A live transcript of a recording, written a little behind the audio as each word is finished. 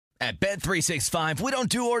At Bet365, we don't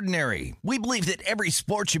do ordinary. We believe that every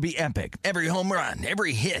sport should be epic. Every home run,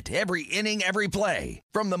 every hit, every inning, every play.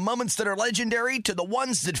 From the moments that are legendary to the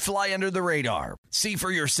ones that fly under the radar. See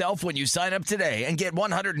for yourself when you sign up today and get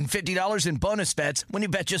 $150 in bonus bets when you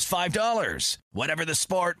bet just $5. Whatever the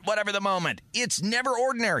sport, whatever the moment, it's never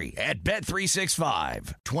ordinary at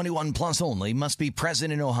Bet365. 21 plus only. Must be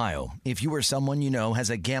present in Ohio. If you or someone you know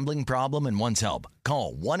has a gambling problem and wants help,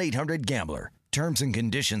 call 1-800-GAMBLER. Terms and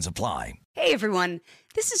conditions apply. Hey everyone,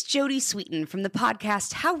 this is Jody Sweeten from the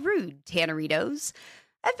podcast How Rude, Tanneritos.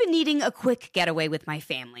 I've been needing a quick getaway with my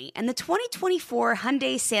family, and the 2024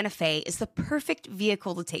 Hyundai Santa Fe is the perfect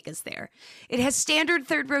vehicle to take us there. It has standard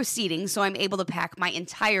third-row seating, so I'm able to pack my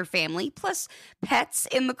entire family, plus pets,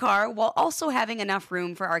 in the car, while also having enough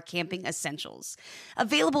room for our camping essentials.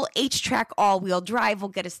 Available H-Track all-wheel drive will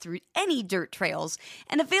get us through any dirt trails,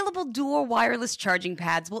 and available dual wireless charging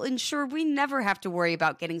pads will ensure we never have to worry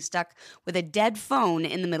about getting stuck with a dead phone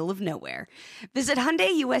in the middle of nowhere. Visit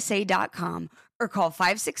HyundaiUSA.com or call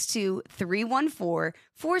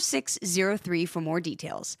 562-314-4603 for more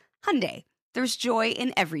details. Hyundai, there's joy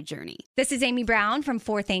in every journey. This is Amy Brown from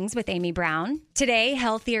 4 Things with Amy Brown. Today,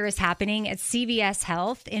 Healthier is happening at CVS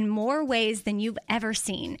Health in more ways than you've ever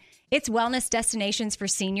seen. It's wellness destinations for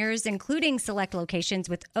seniors, including select locations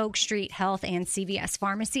with Oak Street Health and CVS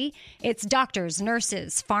Pharmacy. It's doctors,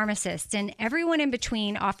 nurses, pharmacists, and everyone in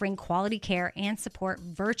between offering quality care and support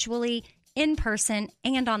virtually, in person,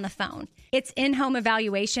 and on the phone. It's in-home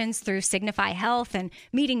evaluations through Signify Health and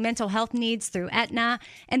meeting mental health needs through Aetna.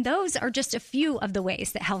 And those are just a few of the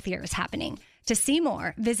ways that Healthier is happening. To see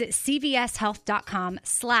more, visit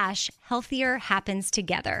cvshealth.com/healthier happens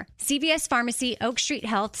together. CVS Pharmacy, Oak Street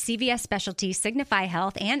Health, CVS Specialty, Signify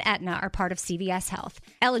Health, and Aetna are part of CVS Health.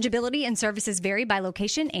 Eligibility and services vary by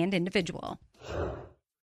location and individual.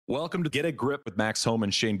 Welcome to Get a Grip with Max Home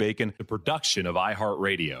and Shane Bacon, the production of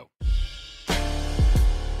iHeartRadio.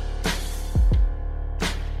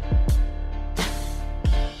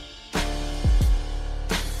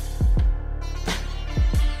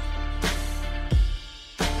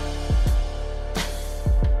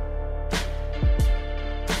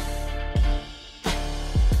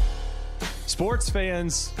 Sports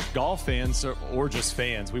fans, golf fans, or just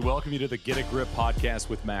fans, we welcome you to the Get a Grip podcast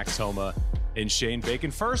with Max Homa and Shane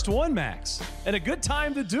Bacon. First one, Max, and a good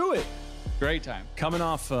time to do it. Great time. Coming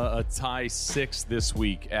off a tie 6 this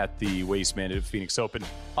week at the Waste Management Phoenix Open.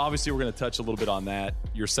 Obviously, we're going to touch a little bit on that.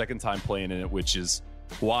 Your second time playing in it, which is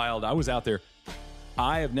wild. I was out there.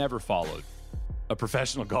 I have never followed a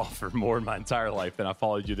professional golfer more in my entire life than I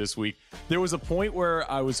followed you this week. There was a point where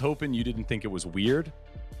I was hoping you didn't think it was weird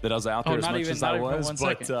that I was out there as much as I was,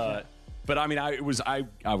 but I mean, I was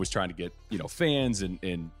trying to get fans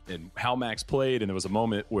and how Max played, and there was a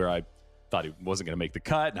moment where I thought he wasn't going to make the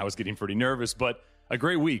cut, and I was getting pretty nervous. But a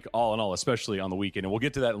great week, all in all, especially on the weekend, and we'll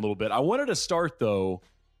get to that in a little bit. I wanted to start though.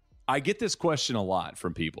 I get this question a lot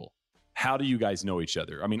from people: how do you guys know each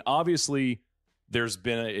other? I mean, obviously, there's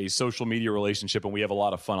been a social media relationship, and we have a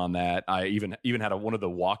lot of fun on that. I even had one of the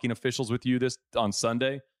walking officials with you this on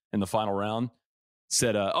Sunday in the final round.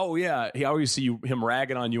 Said, oh, yeah, I always see him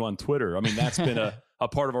ragging on you on Twitter. I mean, that's been a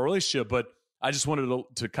part of our relationship. But I just wanted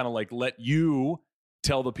to kind of like let you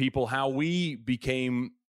tell the people how we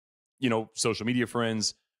became, social media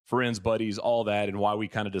friends, buddies, all that, and why we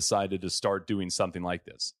kind of decided to start doing something like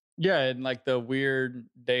this. Yeah, in like the weird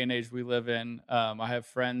day and age we live in, I have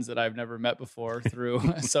friends that I've never met before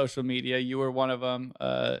through social media. You were one of them,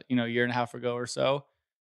 a year and a half ago or so.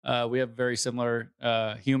 We have very similar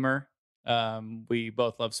humor. We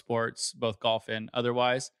both love sports, both golf and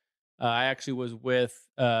otherwise. I actually was with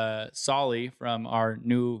Solly from our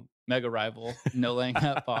new mega rival, No Laying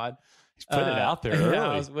Up Pod. He's put it out there early. Yeah,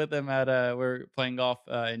 I was with him at we're playing golf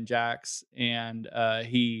in Jack's, and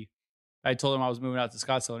I told him I was moving out to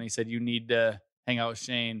Scottsdale, and he said, "You need to hang out with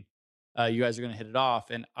Shane. You guys are going to hit it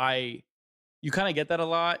off." And you kind of get that a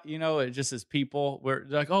lot, it just as people where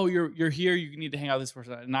they're like, "Oh, you're here. You need to hang out with this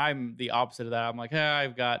person." And I'm the opposite of that. I'm like,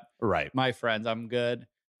 I've got my friends. I'm good.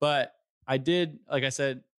 But I did, like I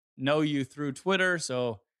said, know you through Twitter.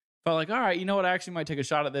 So felt like, all right, you know what? I actually might take a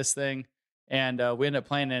shot at this thing. And we ended up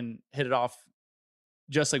playing and hit it off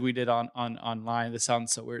just like we did online. This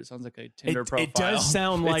sounds so weird. It sounds like a Tinder profile. It does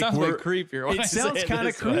sound like we're creepier. It sounds kind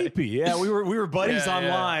of creepy. Yeah, we were buddies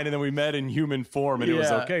online, and then we met in human form, and it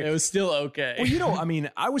was okay. It was still okay. Well, I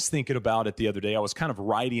mean, I was thinking about it the other day. I was kind of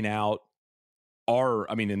writing out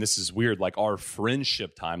and this is weird, like our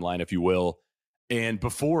friendship timeline, if you will. And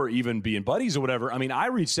before even being buddies or whatever, I mean, I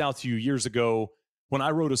reached out to you years ago when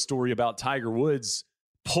I wrote a story about Tiger Woods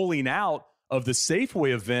pulling out of the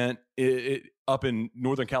Safeway event up in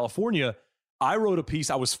Northern California. I wrote a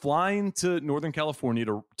piece. I was flying to Northern California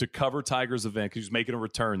to cover Tiger's event because he was making a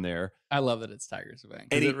return there. I love that it's Tiger's event.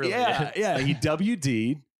 And it really is. he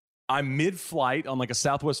WD'd. I'm mid-flight on like a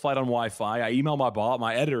Southwest flight on Wi-Fi. I emailed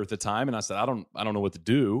my editor at the time, and I said, I don't know what to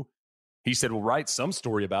do. He said, well, write some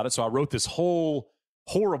story about it. So I wrote this whole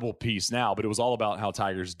horrible piece now, but it was all about how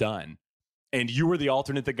Tiger's done. And you were the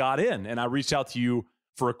alternate that got in. And I reached out to you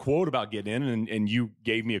for a quote about getting in, and you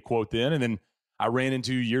gave me a quote then. And then I ran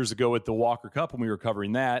into you years ago at the Walker Cup when we were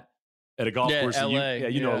covering that at a golf course. LA.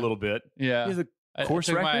 You know a little bit. Yeah. You have the course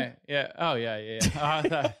record? The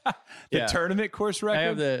tournament course record? I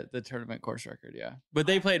have the tournament course record, yeah. But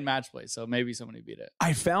they played match play, so maybe somebody beat it.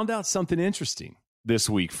 I found out something interesting this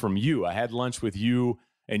week from you. I had lunch with you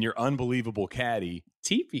and your unbelievable caddy.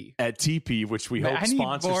 TP. At TP, which we hope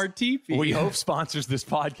sponsors. More TP. We hope sponsors this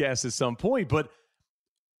podcast at some point, but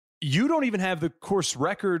you don't even have the course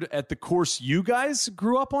record at the course you guys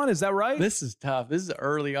grew up on. Is that right? This is tough. This is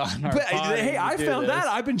early on. Hey, I found that.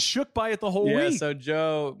 I've been shook by it the whole week. So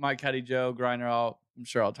Joe, my caddy Joe Greiner, I'm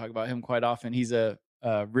sure I'll talk about him quite often. He's a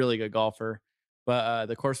really good golfer. But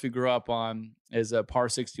the course we grew up on is a par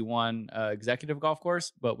 61 executive golf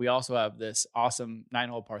course. But we also have this awesome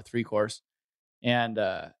 9-hole par 3 course. And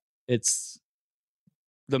it's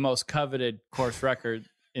the most coveted course record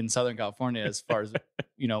in Southern California as far as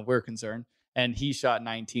we're concerned. And he shot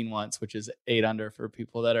 19 once, which is 8 under for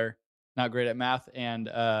people that are not great at math. And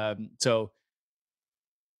so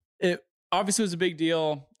it obviously was a big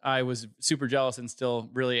deal. I was super jealous and still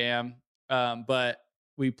really am. But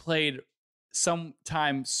we played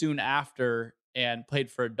sometime soon after and played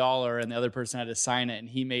for $1, and the other person had to sign it,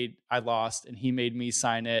 and I lost, and he made me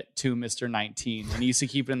sign it to Mr. 19, and he used to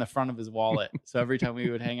keep it in the front of his wallet. So every time we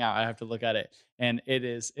would hang out, I have to look at it, and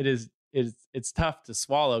it's tough to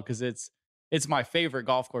swallow because it's my favorite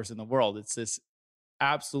golf course in the world. It's this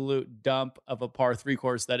absolute dump of a par 3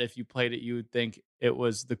 course that if you played it, you would think it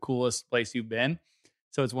was the coolest place you've been.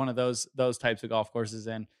 So it's one of those types of golf courses,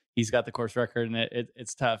 and he's got the course record, and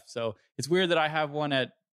it's tough. So it's weird that I have one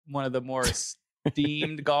at one of the more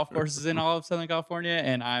esteemed golf courses in all of Southern California,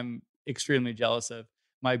 and I'm extremely jealous of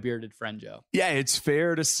my bearded friend Joe. Yeah, it's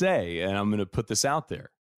fair to say, and I'm going to put this out there,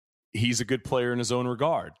 he's a good player in his own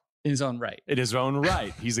regard. In his own right. In his own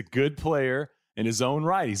right. He's a good player in his own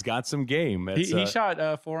right. He's got some game. He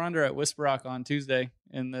shot 4 under at Whisper Rock on Tuesday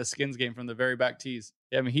in the Skins game from the very back tees.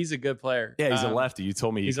 Yeah, I mean, he's a good player. Yeah, he's a lefty. You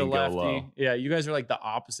told me he can go low. Yeah, you guys are like the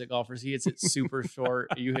opposite golfers. He hits it super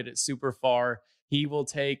short. You hit it super far. He will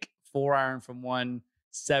take 4-iron from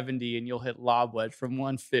 170 and you'll hit lob wedge from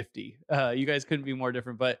 150. You guys couldn't be more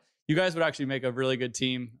different, but you guys would actually make a really good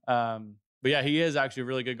team. But yeah, he is actually a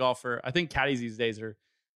really good golfer. I think caddies these days are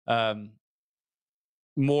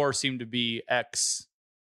more seem to be ex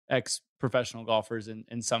professional golfers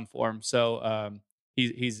in some form. So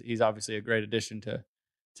he's obviously a great addition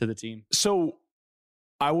to the team. So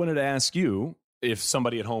I wanted to ask you, if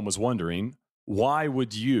somebody at home was wondering, why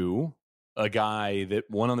would you, a guy that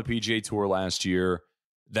won on the PGA Tour last year,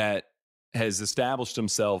 that has established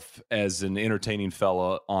himself as an entertaining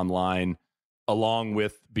fella online, along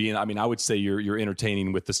with being, I mean, I would say you're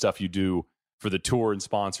entertaining with the stuff you do for the tour and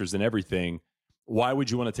sponsors and everything. Why would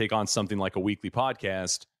you want to take on something like a weekly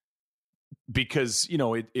podcast? Because,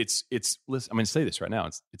 it's listen, I'm going to say this right now.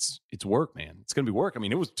 It's work, man. It's going to be work. I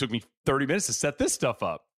mean, took me 30 minutes to set this stuff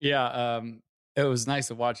up. Yeah. It was nice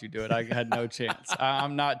to watch you do it. I had no chance.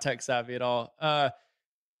 I'm not tech savvy at all.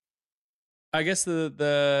 I guess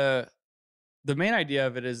the main idea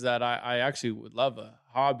of it is that I actually would love a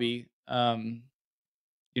hobby.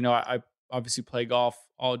 I obviously play golf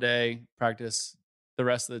all day, practice the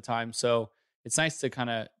rest of the time. So it's nice to kind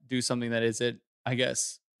of do something that isn't, I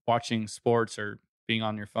guess, watching sports or being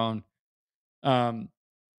on your phone.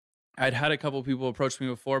 I'd had a couple of people approach me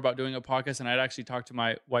before about doing a podcast, and I'd actually talked to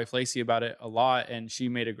my wife, Lacey, about it a lot. And she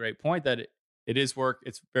made a great point that it is work.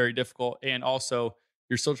 It's very difficult. And also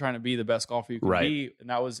you're still trying to be the best golfer you can be. And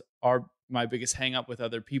that was my biggest hang up with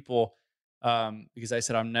other people. Because I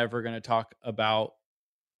said, I'm never going to talk about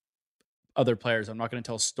other players. I'm not going to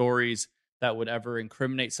tell stories that would ever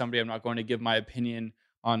incriminate somebody. I'm not going to give my opinion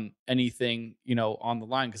on anything, on the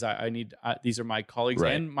line, because I need, these are my colleagues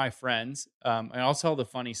and my friends. And I'll tell the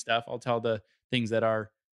funny stuff. I'll tell the things that are,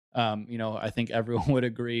 I think everyone would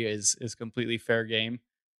agree is completely fair game.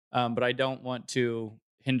 But I don't want to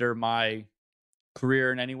hinder my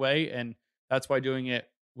career in any way. And that's why doing it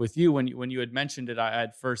with you, when you had mentioned it, I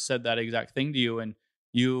had first said that exact thing to you, and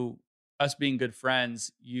us being good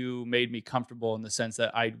friends, you made me comfortable in the sense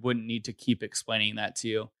that I wouldn't need to keep explaining that to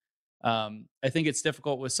you. I think it's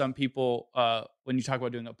difficult with some people when you talk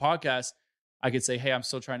about doing a podcast. I could say, hey, I'm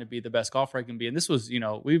still trying to be the best golfer I can be. And this was,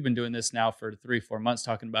 we've been doing this now for 3-4 months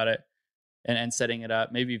talking about it and setting it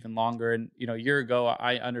up, maybe even longer. And, a year ago,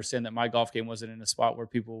 I understand that my golf game wasn't in a spot where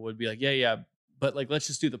people would be like, yeah, but like, let's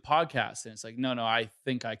just do the podcast. And it's like, no, I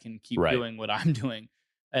think I can keep doing what I'm doing.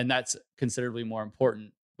 And that's considerably more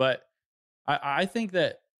important. But I think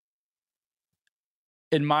that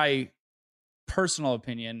in my personal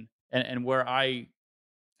opinion and where I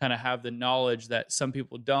kind of have the knowledge that some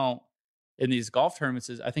people don't in these golf tournaments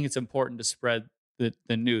is I think it's important to spread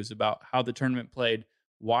the news about how the tournament played,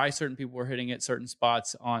 why certain people were hitting at certain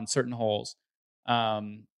spots on certain holes. How,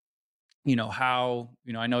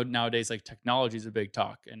 I know nowadays like technology is a big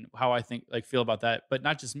talk and how I think feel about that, but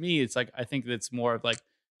not just me. It's like, I think that's more of like,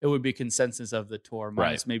 it would be consensus of the tour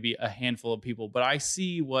minus maybe a handful of people, but I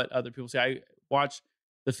see what other people say. I watch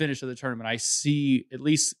the finish of the tournament. I see, at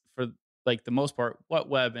least for like the most part, what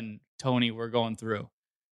Webb and Tony were going through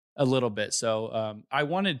a little bit. So I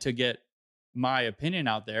wanted to get my opinion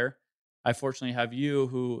out there. I fortunately have you,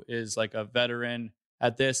 who is like a veteran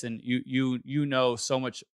at this, and you know so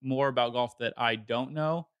much more about golf that I don't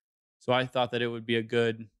know. So I thought that it would be a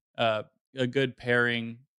good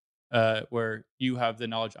pairing where you have the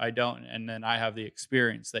knowledge I don't, and then I have the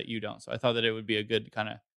experience that you don't. So I thought that it would be a good kind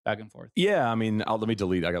of back and forth. Yeah, I mean, let me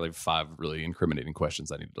delete. I got like 5 really incriminating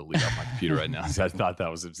questions I need to delete off my computer right now. So I thought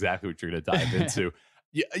that was exactly what you're going to dive into.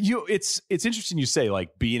 Yeah, it's interesting you say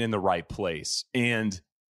like being in the right place and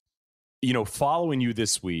following you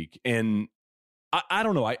this week, and I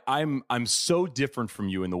don't know, I'm so different from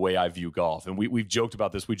you in the way I view golf, and we've joked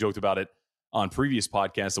about this. We joked about it on previous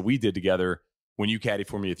podcasts that we did together when you caddied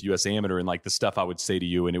for me at the US Amateur, and like the stuff I would say to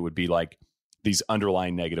you, and it would be like these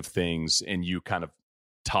underlying negative things, and you kind of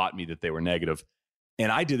taught me that they were negative.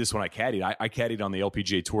 And I did this when I caddied. I caddied on the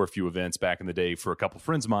LPGA Tour a few events back in the day for a couple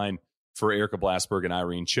friends of mine, for Erica Blasberg and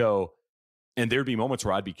Irene Cho. And there'd be moments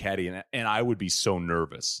where I'd be caddying and I would be so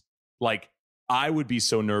nervous. Like I would be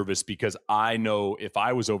so nervous because I know if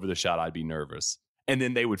I was over the shot, I'd be nervous. And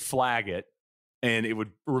then they would flag it and it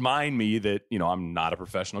would remind me that, I'm not a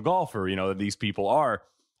professional golfer, that these people are.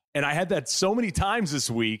 And I had that so many times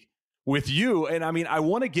this week with you. And I mean, I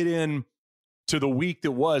want to get in to the week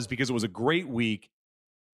that was, because it was a great week.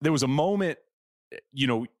 There was a moment,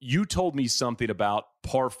 you told me something about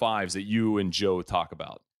par 5s that you and Joe talk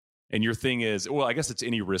about. And your thing is, well, I guess it's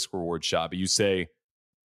any risk reward shot, but you say,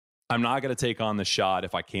 I'm not going to take on the shot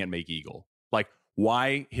if I can't make eagle. Like,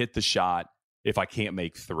 why hit the shot if I can't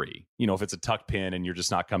make 3? If it's a tuck pin and you're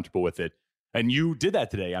just not comfortable with it. And you did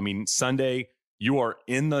that today. I mean, Sunday, you are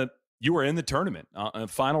in the tournament.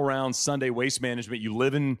 Final round, Sunday, Waste Management. You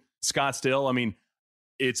live in Scottsdale. I mean,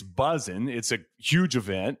 it's buzzing. It's a huge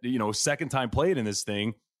event, second time played in this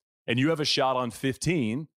thing. And you have a shot on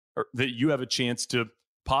 15 that you have a chance to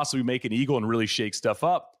possibly make an eagle and really shake stuff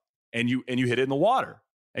up. And you hit it in the water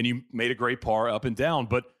and you made a great par up and down.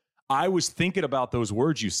 But I was thinking about those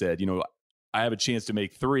words you said, I have a chance to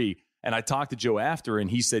make 3. And I talked to Joe after and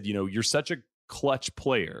he said, you're such a clutch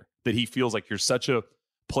player that he feels like you're such a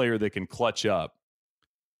player that can clutch up,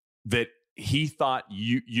 that he thought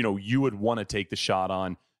you would want to take the shot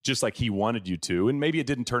on just like he wanted you to. And maybe it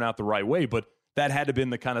didn't turn out the right way, but that had to have been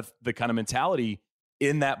the kind of mentality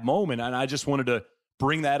in that moment. And I just wanted to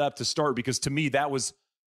bring that up to start, because to me, it was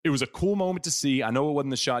a cool moment to see. I know it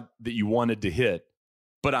wasn't the shot that you wanted to hit,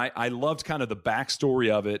 but I loved kind of the backstory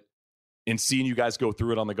of it and seeing you guys go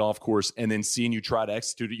through it on the golf course and then seeing you try to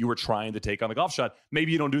execute it. You were trying to take on the golf shot.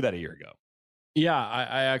 Maybe you don't do that a year ago. Yeah,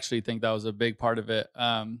 I actually think that was a big part of it.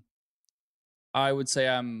 I would say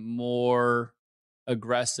I'm more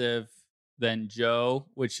aggressive than Joe,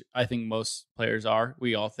 which I think most players are.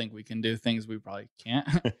 We all think we can do things we probably can't.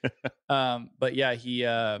 But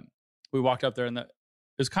yeah, we walked up there and it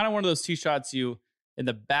was kind of one of those tee shots you, in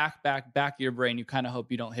the back of your brain, you kind of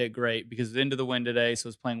hope you don't hit great because it's into the wind today. So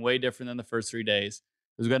it's playing way different than the first 3 days.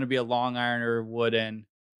 There's going to be a long iron or wooden,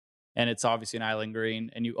 and it's obviously an island green.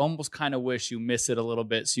 And you almost kind of wish you miss it a little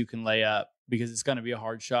bit so you can lay up because it's going to be a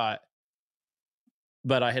hard shot.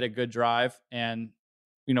 But I hit a good drive and,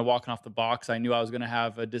 walking off the box, I knew I was going to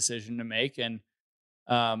have a decision to make. And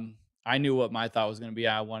I knew what my thought was going to be.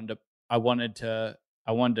 I wanted to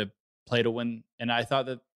play to win. And I thought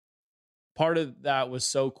that part of that was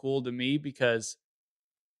so cool to me because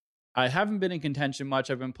I haven't been in contention much.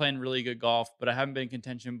 I've been playing really good golf, but I haven't been in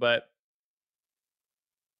contention. But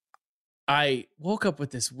I woke up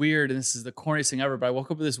with this weird, and this is the corniest thing ever, but I woke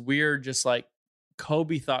up with this weird, just like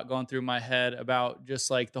Kobe thought going through my head about just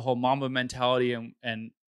like the whole Mamba mentality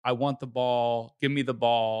and I want the ball, give me the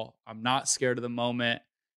ball. I'm not scared of the moment.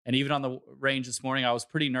 And even on the range this morning, I was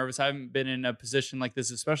pretty nervous. I haven't been in a position like this,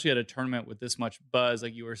 especially at a tournament with this much buzz,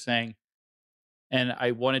 like you were saying. And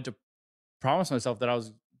I wanted to promise myself that I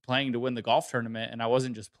was playing to win the golf tournament, and I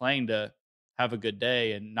wasn't just playing to have a good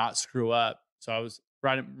day and not screw up. So I was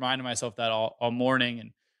reminding myself that all morning.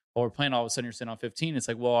 And while we're playing, all of a sudden you're sitting on 15. It's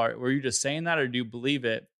like, well, were you just saying that, or do you believe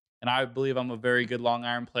it? And I believe I'm a very good long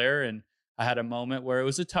iron player. And I had a moment where it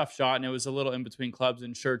was a tough shot and it was a little in between clubs,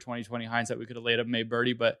 and sure, 2020 hindsight, we could have laid up and made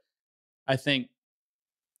birdie, but I think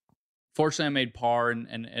fortunately I made par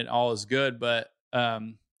and all is good. But I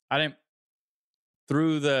didn't,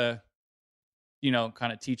 through the,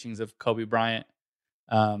 kind of teachings of Kobe Bryant,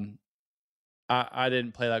 I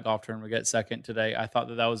didn't play that golf tournament, get second today. I thought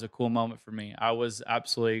that was a cool moment for me.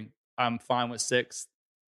 I'm fine with sixth,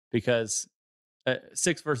 because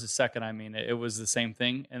sixth versus second, it was the same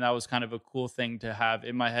thing. And that was kind of a cool thing to have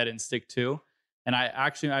in my head and stick to. And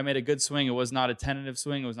I made a good swing. It was not a tentative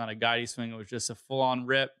swing. It was not a guidey swing. It was just a full on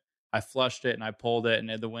rip. I flushed it and I pulled it, and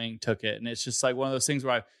the wing took it. And it's just like one of those things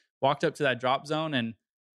where I walked up to that drop zone, and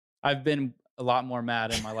I've been a lot more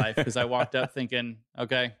mad in my life because I walked up thinking,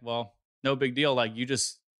 okay, well, no big deal. Like,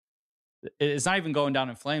 it's not even going down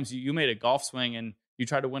in flames. You made a golf swing and you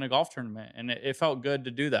tried to win a golf tournament, and it felt good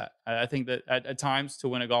to do that. I think that at times to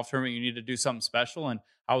win a golf tournament, you need to do something special. And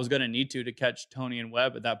I was going to need to catch Tony and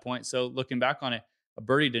Webb at that point. So looking back on it, a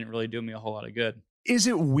birdie didn't really do me a whole lot of good. Is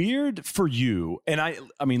it weird for you? And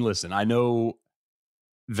I mean, listen, I know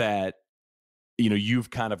that, you've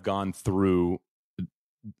kind of gone through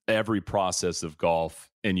every process of golf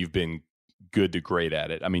and you've been good to great at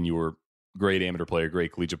it. I mean, you were great amateur player,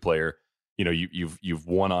 great collegiate player. You've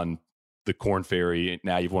won on the Korn Ferry.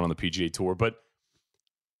 Now you've won on the PGA Tour. But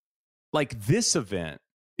like, this event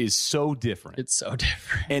is so different. It's so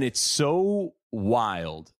different. And it's so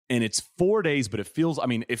wild. And it's 4 days, but it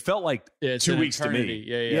felt like 2 weeks eternity.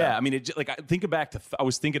 to me. Yeah. I mean, I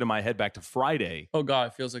was thinking in my head back to Friday. Oh God,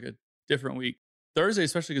 it feels like a different week. Thursday,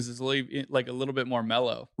 especially because it's like a little bit more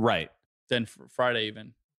mellow. Right. Than Friday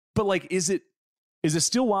even. But like, is it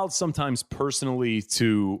still wild sometimes personally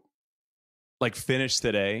to like finish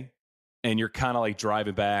today and you're kind of like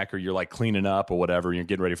driving back, or you're like cleaning up or whatever, and you're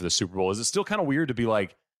getting ready for the Super Bowl? Is it still kind of weird to be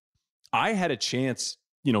like, I had a chance,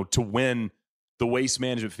 to win the Waste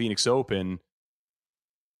Management Phoenix Open,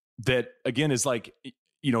 that again is like,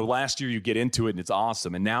 last year you get into it and it's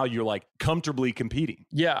awesome, and now you're like comfortably competing.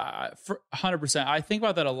 Yeah, for 100%. I think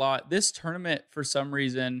about that a lot. This tournament, for some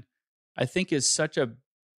reason, I think plays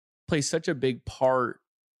such a big part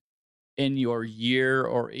in your year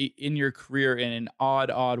or in your career in an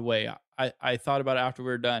odd way. I thought about it after we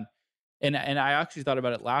were done, and I actually thought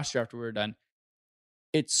about it last year after we were done.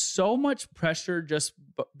 It's so much pressure just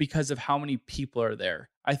because of how many people are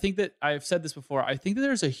there. I think that I've said this before. I think that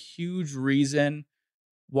there's a huge reason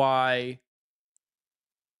why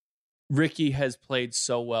Ricky has played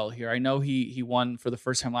so well here. I know he won for the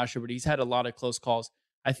first time last year, but he's had a lot of close calls.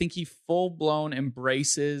 I think he full-blown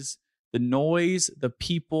embraces the noise, the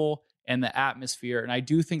people, and the atmosphere. And I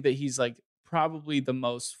do think that he's like probably the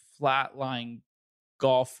most flat-lying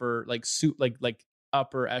golfer, like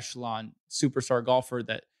upper echelon superstar golfer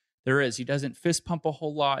that there is. He doesn't fist pump a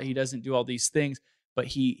whole lot. He doesn't do all these things, but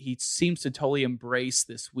he seems to totally embrace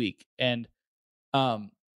this week. And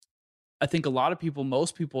I think a lot of people,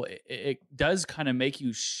 most people, it does kind of make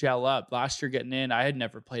you shell up. Last year getting in, I had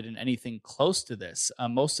never played in anything close to this.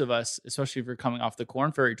 Most of us, especially if you're coming off the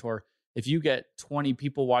Korn Ferry Tour, if you get 20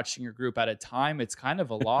 people watching your group at a time, it's kind of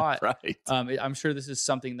a lot. Right. I'm sure this is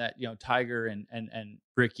something that, Tiger and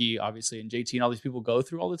Ricky, obviously, and JT and all these people go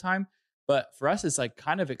through all the time. But for us, it's like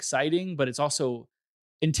kind of exciting, but it's also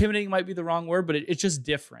intimidating might be the wrong word, but it's just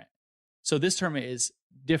different. So this tournament is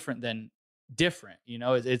different than different.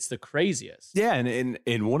 It's the craziest. Yeah.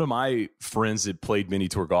 And one of my friends that played mini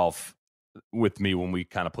tour golf with me when we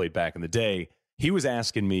kind of played back in the day, he was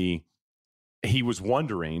asking me, he was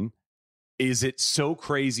wondering, is it so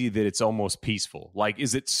crazy that it's almost peaceful? Like,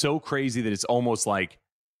 is it so crazy that it's almost like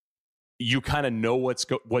you kind of know what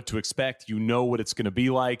to expect? You know what it's going to be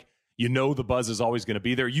like. You know the buzz is always going to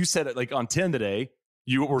be there. You said it like on 10 today.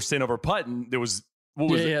 You were sitting over putting. There was the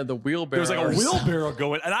wheelbarrow. There was like a wheelbarrow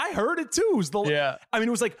going, and I heard it too. It was I mean,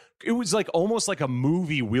 it was like almost like a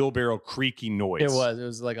movie wheelbarrow creaking noise. It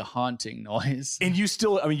was like a haunting noise. And you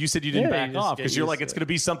still, you said you didn't back off because you're like, it's going to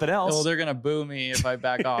be something else. Well, they're going to boo me if I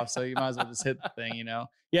back off, so you might as well just hit the thing,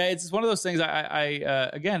 Yeah, it's one of those things. I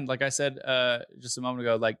again, like I said just a moment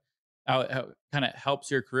ago, like how it kind of helps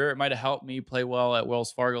your career. It might have helped me play well at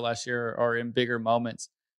Wells Fargo last year or in bigger moments.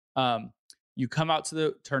 You come out to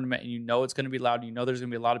the tournament and you know it's going to be loud. And you know there's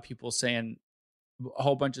going to be a lot of people saying a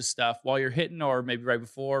whole bunch of stuff while you're hitting, or maybe right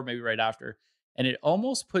before, maybe right after. And it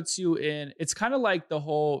almost puts you in, it's kind of like the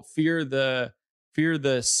whole fear the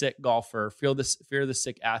sick golfer, fear the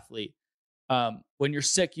sick athlete. When you're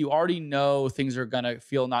sick, you already know things are going to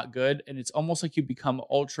feel not good. And it's almost like you become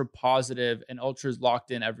ultra positive and ultra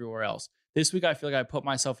locked in everywhere else. This week, I feel like I put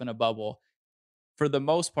myself in a bubble. For the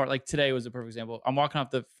most part, like today was a perfect example. I'm walking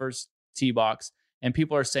off the first tee box and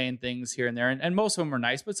people are saying things here and there. And most of them are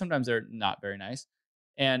nice, but sometimes they're not very nice.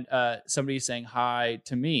 And somebody's saying hi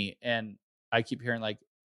to me. And I keep hearing like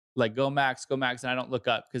go Max. And I don't look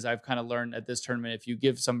up because I've kind of learned at this tournament, if you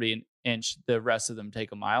give somebody an inch, the rest of them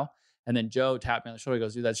take a mile. And then Joe tapped me on the shoulder. He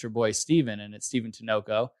goes, dude, that's your boy, Steven. And it's Steven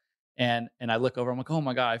Tinoco. And I look over, I'm like, oh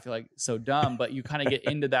my God, I feel like so dumb. But you kind of get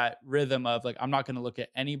into that rhythm of like, I'm not going to look at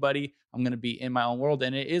anybody. I'm going to be in my own world.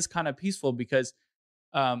 And it is kind of peaceful because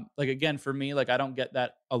like, again, for me, like I don't get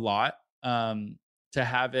that a lot to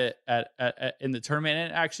have it at in the tournament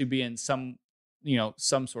and actually be in some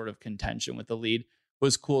sort of contention with the lead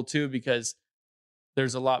was cool too, because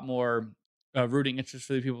there's a lot more rooting interest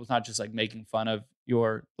for the people. It's not just like making fun of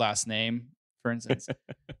your last name, for instance.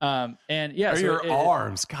 And yeah, or so your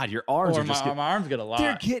arms. God, your arms are just my arms get a lot.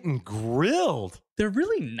 They're getting grilled. They're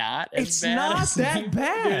really not as it's bad. Not that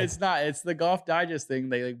bad. Dude, it's not. It's the Golf Digest thing.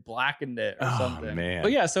 They like blackened it or something. Man.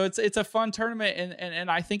 But yeah, so it's a fun tournament, and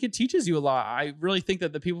I think it teaches you a lot. I really think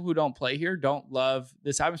that the people who don't play here don't love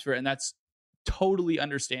this atmosphere, and that's totally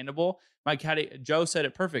understandable. My caddy Joe said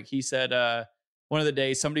it perfect. He said one of the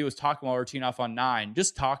days somebody was talking while we're teeing off on 9,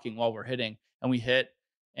 just talking while we're hitting, and we hit,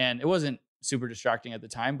 and it wasn't super distracting at the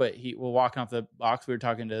time, but we're walking off the box. We were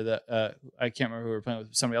talking to the I can't remember who we were playing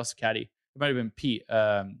with, somebody else's caddy. It might have been Pete,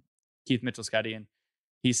 Keith Mitchell's caddy, and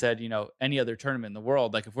he said, any other tournament in the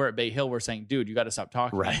world, like if we're at Bay Hill, we're saying, dude, you got to stop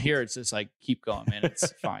talking. Right. Here, it's just like keep going, man.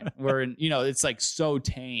 It's fine. We're in, it's like so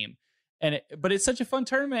tame. But it's such a fun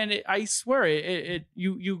tournament. I swear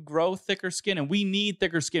you grow thicker skin, and we need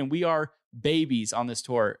thicker skin. We are babies on this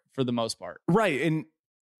tour for the most part. Right. And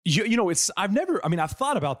I've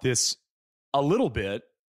thought about this a little bit,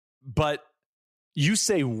 but you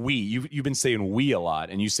say we, you've been saying we a lot,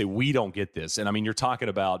 and you say we don't get this. And I mean, you're talking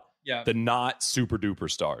about the not super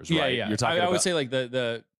duper stars, right? Yeah. You're talking I would say like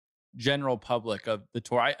the general public of the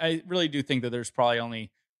tour. I really do think that there's probably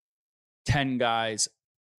only 10 guys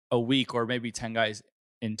a week, or maybe 10 guys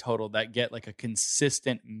in total, that get like a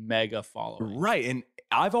consistent mega following. Right. And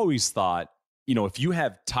I've always thought, if you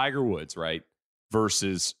have Tiger Woods, right,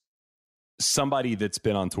 versus somebody that's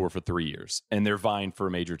been on tour for 3 years and they're vying for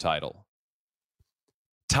a major title,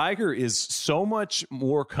 Tiger is so much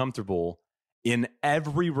more comfortable in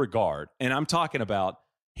every regard. And I'm talking about,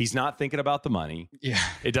 he's not thinking about the money. Yeah.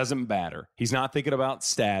 It doesn't matter. He's not thinking about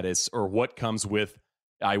status or what comes with,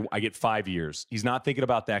 I get 5 years. He's not thinking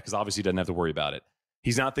about that because obviously he doesn't have to worry about it.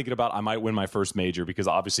 He's not thinking about, I might win my first major because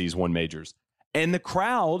obviously he's won majors. And the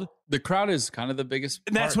crowd is kind of the biggest part.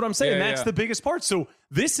 And that's what I'm saying. That's the biggest part. So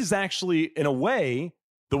this is actually, in a way,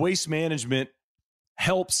 the Waste Management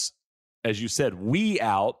helps, as you said, we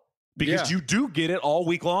out, because you do get it all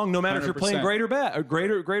week long, no matter 100%. If you're playing great or bad, or great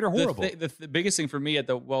or horrible. The biggest thing for me at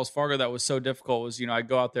the Wells Fargo that was so difficult was, I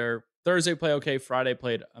go out there, Thursday play okay, Friday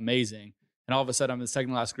played amazing. And all of a sudden I'm in the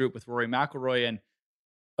second last group with Rory McIlroy. And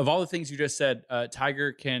of all the things you just said,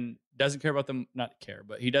 Tiger doesn't care about them, not care,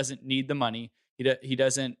 but he doesn't need the money. He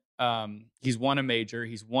doesn't, he's won a major.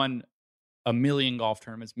 He's won a million golf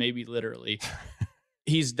tournaments, maybe literally.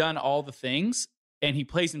 He's done all the things, and he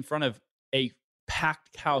plays in front of a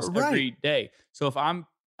packed house every day. So if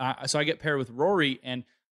so I get paired with Rory, and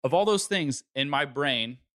of all those things in my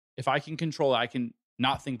brain, if I can control it, I can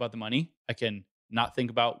not think about the money. I can not think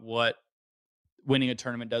about what winning a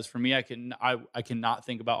tournament does for me. I can not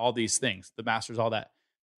think about all these things, the Masters, all that.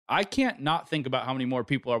 I can't not think about how many more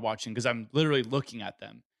people are watching, because I'm literally looking at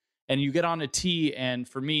them. And you get on a tee, and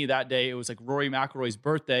for me that day, it was like Rory McIlroy's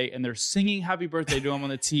birthday, and they're singing happy birthday to him on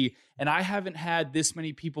the tee. And I haven't had this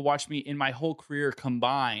many people watch me in my whole career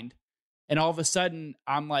combined. And all of a sudden,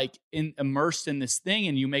 I'm like immersed in this thing,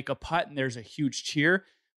 and you make a putt, and there's a huge cheer.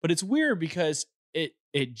 But it's weird because it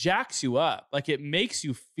jacks you up. Like, it makes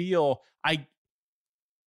you feel,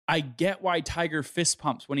 I get why Tiger fist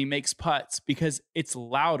pumps when he makes putts, because it's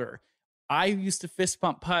louder. I used to fist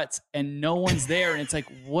pump putts and no one's there. And it's like,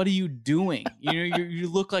 what are you doing? You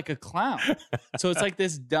look like a clown. So it's like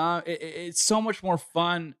this dumb, it's so much more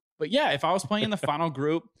fun. But yeah, if I was playing in the final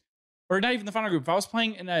group, or not even the final group, if I was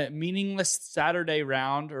playing in a meaningless Saturday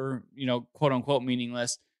round, or, quote unquote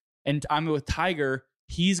meaningless, and I'm with Tiger,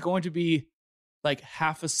 he's going to be like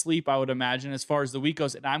half asleep, I would imagine, as far as the week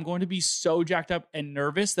goes. And I'm going to be so jacked up and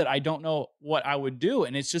nervous that I don't know what I would do.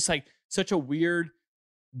 And it's just like such a weird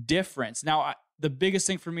difference. Now, the biggest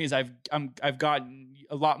thing for me is I've gotten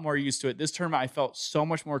a lot more used to it. This tournament, I felt so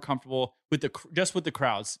much more comfortable with the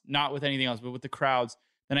crowds, not with anything else, but with the crowds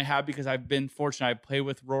than I have, because I've been fortunate. I played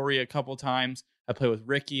with Rory a couple times. I played with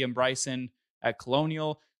Ricky and Bryson at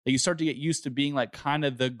Colonial. You start to get used to being like kind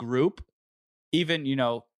of the group. Even,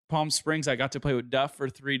 Palm Springs, I got to play with Duff for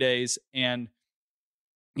 3 days, and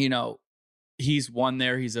he's won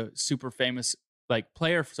there. He's a super famous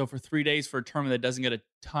player. So for 3 days for a tournament that doesn't get a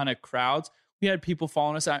ton of crowds, we had people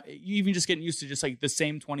following us. You even just getting used to just the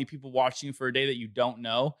same 20 people watching you for a day that you don't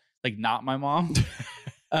know, not my mom.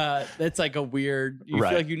 That's a weird, you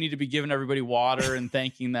feel like you need to be giving everybody water and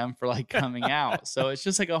thanking them for coming out. So it's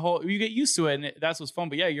just you get used to it, and that's what's fun.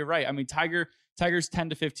 But yeah, you're right. I mean, Tiger's 10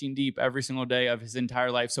 to 15 deep every single day of his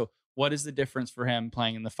entire life. So what is the difference for him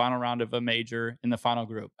playing in the final round of a major in the final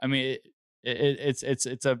group? I mean, it's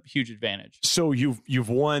a huge advantage. So you've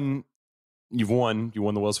won the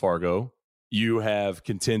Wells Fargo. You have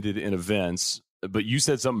contended in events, but you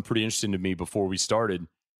said something pretty interesting to me before we started.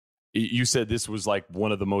 You said this was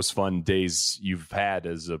one of the most fun days you've had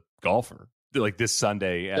as a golfer, this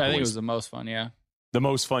Sunday. I think it was the most fun. Yeah. The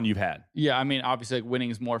most fun you've had. Yeah. I mean, obviously winning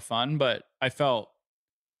is more fun, but I felt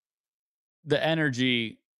the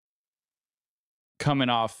energy coming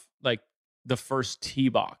off the first tee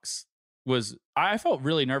box I felt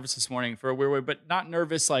really nervous this morning for a weird way, but not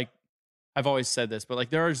nervous. I've always said this, but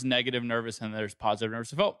there's negative nervous and there's positive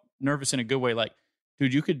nervous. I felt nervous in a good way.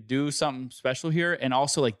 Dude, you could do something special here. And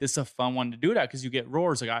also this is a fun one to do that because you get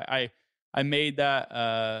roars. I made that,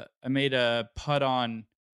 I made a putt on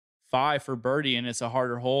 5 for birdie, and it's a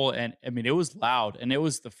harder hole. And I mean, it was loud, and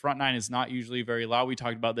the front nine is not usually very loud. We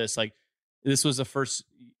talked about this. This was the first,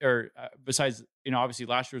 besides, obviously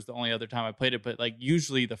last year was the only other time I played it, but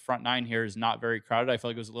usually the front nine here is not very crowded. I feel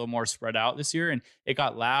like it was a little more spread out this year, and it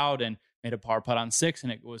got loud, and made a par putt on 6,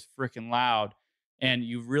 and it was freaking loud. And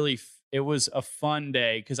it was a fun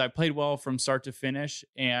day because I played well from start to finish.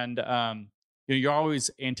 And, you're always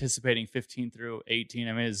anticipating 15 through 18.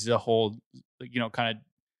 I mean, it's a whole, kind of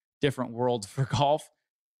different world for golf.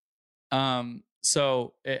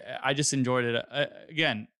 So I just enjoyed it.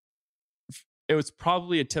 Again, it was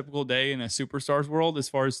probably a typical day in a Superstars world as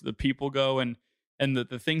far as the people go. And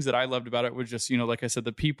the things that I loved about it was just, like I said,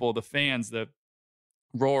 the people, the fans, the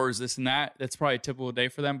roars, this and that. That's probably a typical day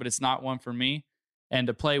for them, but it's not one for me. And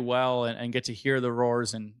to play well and get to hear the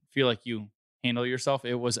roars and feel like you handle yourself,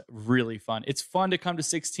 it was really fun. It's fun to come to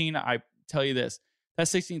 16. I tell you this, that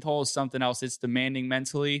 16th hole is something else. It's demanding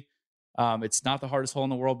mentally. It's not the hardest hole in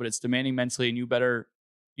the world, but it's demanding mentally, and you better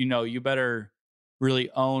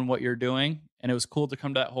really own what you're doing. And it was cool to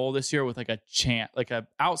come to that hole this year with a chance, a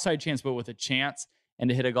outside chance, but with a chance, and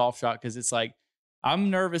to hit a golf shot. Cause it's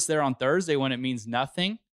I'm nervous there on Thursday when it means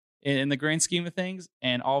nothing in the grand scheme of things.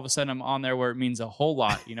 And all of a sudden I'm on there where it means a whole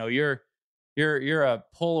lot. You're a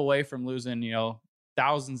pull away from losing,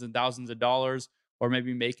 thousands and thousands of dollars, or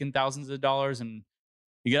maybe making thousands of dollars. And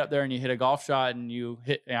you get up there and you hit a golf shot, and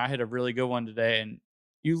I hit a really good one today, and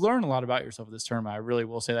you learn a lot about yourself at this tournament. I really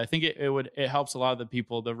will say that. I think it helps a lot of the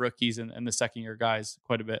people, the rookies and the second year guys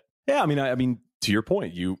quite a bit. Yeah. I mean, to your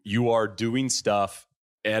point, you are doing stuff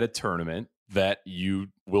at a tournament that you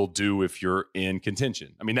will do if you're in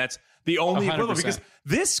contention. I mean, that's the only equivalent, because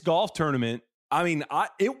this golf tournament, I mean,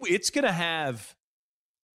 it's going to have,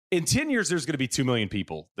 in 10 years, there's going to be 2 million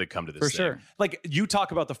people that come to this for thing. Sure. You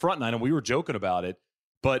talk about the front nine, and we were joking about it,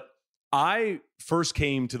 but I first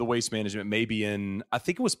came to the Waste Management maybe I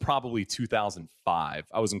think it was probably 2005.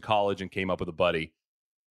 I was in college and came up with a buddy,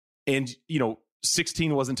 and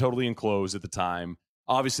 16 wasn't totally enclosed at the time.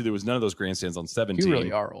 Obviously, there was none of those grandstands on 17. You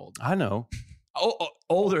really are old. I know.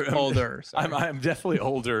 Older. Older. I'm definitely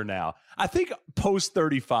older now. I think post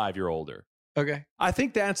 35, you're older. Okay. I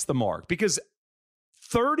think that's the mark, because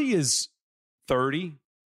 30 is 30.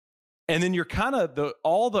 And then you're kind of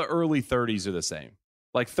all the early 30s are the same.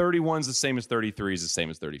 31's the same as 33 is the same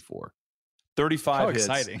as 34. 35 How hits.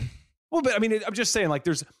 exciting. Well, but I mean, I'm just saying,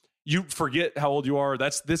 you forget how old you are.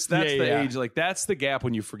 That's the age. That's the gap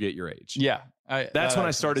when you forget your age. Yeah. That's when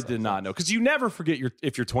I started to not know, because you never forget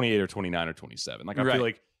if you're 28 or 29 or 27. I feel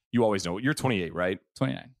like you always know. You're 28, right?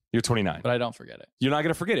 29. You're 29. But I don't forget it. You're not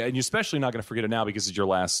going to forget it. And you're especially not going to forget it now because it's your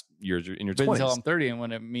last year in your 20s. But until I'm 30, and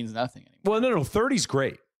when it means nothing anymore. Well, no. 30's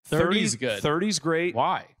great. 30's good. 30's great.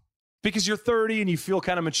 Why? Because you're 30 and you feel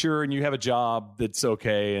kind of mature and you have a job that's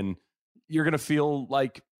okay. And you're going to feel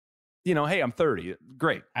hey, I'm 30.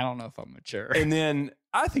 Great. I don't know if I'm mature. And then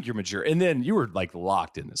I think you're mature. And then you were like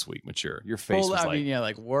locked in this week, mature. Your face was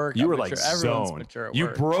like work. You were mature. like Everyone's zoned. mature at You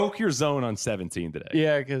work. broke your zone on 17 today.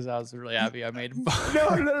 Yeah, because I was really happy I made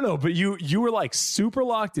No. But you were like super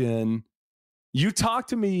locked in. You talked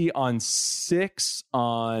to me on 6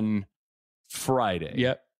 on Friday.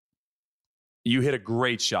 Yep. You hit a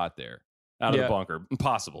great shot there out of the bunker.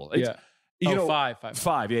 Impossible. It's, yeah. You know,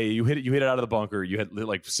 five. Yeah, you hit it out of the bunker. You had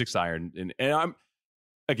like 6 iron, and I'm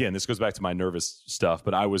again. This goes back to my nervous stuff,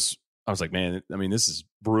 but I was like, man, I mean, this is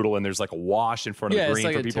brutal, and there's like a wash in front of the green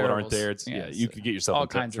like for people that aren't there. It's you could get yourself all in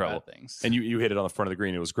kinds trouble. of bad things. And you hit it on the front of the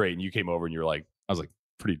green. It was great, and you came over and you were like, I was like,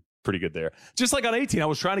 pretty good there. Just like on 18, I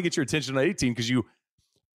was trying to get your attention on 18 because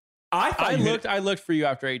I looked for you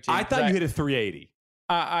after 18. I thought you hit a 380.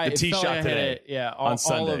 The tee shot today. All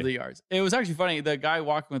Sunday. of the yards. It was actually funny. The guy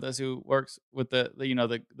walking with us who works with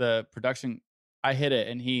the production, I hit it,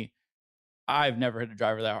 and I've never hit a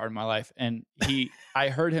driver that hard in my life. And I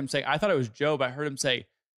heard him say, I thought it was Joe, but I heard him say,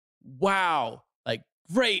 "Wow, like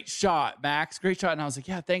great shot, Max, great shot." And I was like,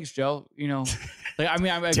 "Yeah, thanks, Joe." You know, like I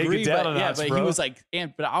mean, I Take agree, it down but a notch, but bro. he was like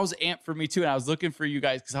amped, but I was amped for me too, and I was looking for you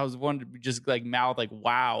guys because I was wanting to just like mouth like,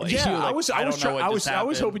 "Wow." And Yeah, you were like, I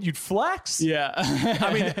was hoping you'd flex. Yeah.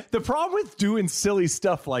 I mean, the problem with doing silly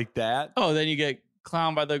stuff like that. Oh, then you get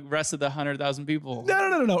clowned by the rest of the 100,000 people.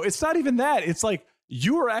 No. It's not even that. It's like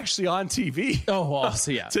you were actually on TV. Oh, well,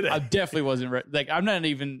 so yeah. Today. I definitely wasn't like I'm not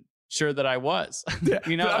even sure that I was.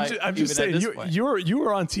 You know, I'm just saying you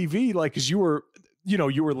were on TV like because you were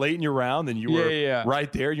late in your round and you were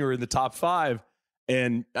right there. You were in the top 5,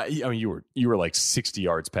 and I mean you were like 60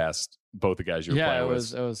 yards past both the guys you were playing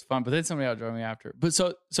with. It was fun. But then somebody outdrove me after. But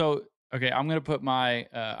so okay, I'm gonna put my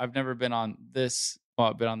I've never been on this. Well,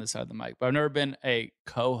 I've been on this side of the mic, but I've never been a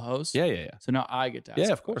co-host. Yeah. So now I get to ask.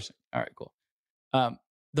 Yeah, of course. All right, cool.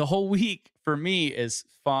 The whole week for me is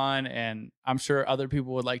fun, and I'm sure other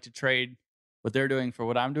people would like to trade what they're doing for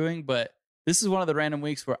what I'm doing, but this is one of the random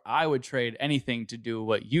weeks where I would trade anything to do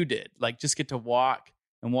what you did. Like just get to walk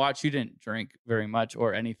and watch. You didn't drink very much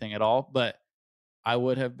or anything at all, but I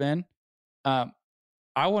would have been. I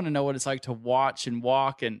want to know what it's like to watch and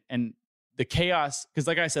walk and the chaos. Because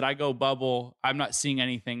like I said, I go bubble. I'm not seeing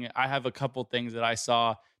anything. I have a couple things that I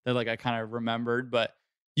saw that like I kind of remembered, but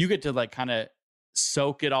you get to like kind of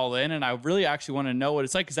soak it all in. And I really actually want to know what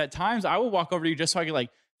it's like. Because at times I would walk over to you just so I could like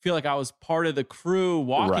feel like I was part of the crew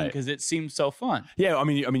walking because it seems so fun. Yeah, I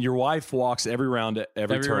mean, your wife walks every round at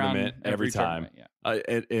every tournament, every time.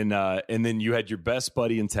 And then you had your best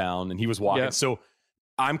buddy in town, and he was walking. Yep. So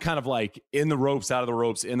I'm kind of like in the ropes, out of the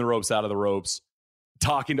ropes, in the ropes, out of the ropes,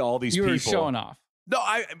 talking to all these people. You were showing off. No,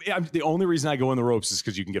 I'm the only reason I go in the ropes is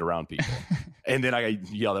because you can get around people. And then I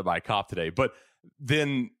got yelled at by a cop today. But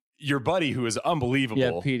then your buddy, who is unbelievable.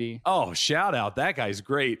 Yeah, Petey. Oh, shout out. That guy's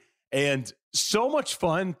great. And so much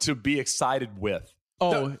fun to be excited with.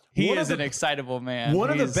 Oh, he is an excitable man. One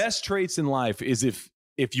of the best traits in life is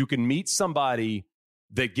if you can meet somebody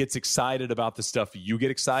that gets excited about the stuff you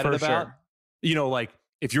get excited about. Sure. You know, like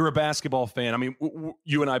if you're a basketball fan, I mean,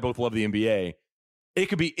 you and I both love the NBA. It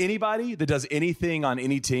could be anybody that does anything on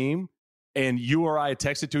any team, and you or I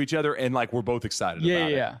text it to each other, and like we're both excited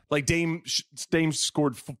about it. Like Dame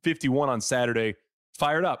scored 51 on Saturday.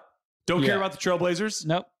 Fired up. Don't care about the Trailblazers.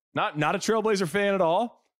 Nope. Not a Trailblazer fan at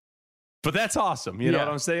all. But that's awesome. You know what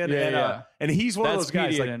I'm saying? And he's one of those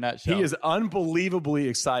guys. Like, in a nutshell. He is unbelievably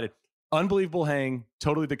excited. Unbelievable hang.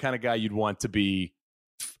 Totally the kind of guy you'd want to be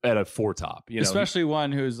at a 4-top. You know? Especially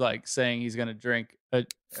one who's like saying he's going to drink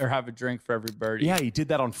or have a drink for every birdie. Yeah, he did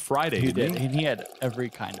that on Friday. He did. And he had every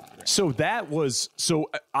kind of drink. So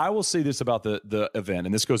I will say this about the event,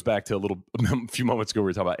 and this goes back to a few moments ago we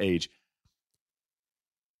were talking about age.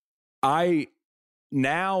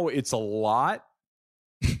 Now it's a lot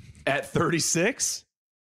at 36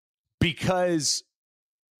 because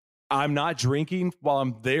I'm not drinking while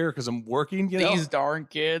I'm there because I'm working. These darn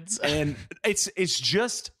kids. And it's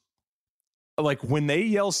just like when they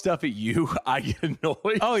yell stuff at you, I get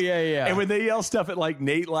annoyed. Oh, yeah. And when they yell stuff at like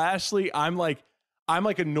Nate Lashley, I'm like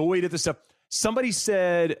annoyed at the stuff. Somebody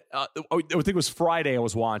said, I think it was Friday I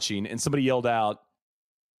was watching, and somebody yelled out,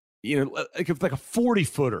 like a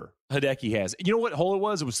 40-footer Hideki has. You know what hole it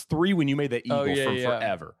was? It was 3 when you made that eagle from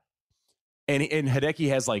forever. And Hideki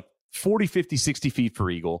has like 40, 50, 60 feet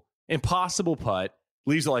for eagle. Impossible putt.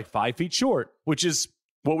 Leaves it like 5 feet short, which is,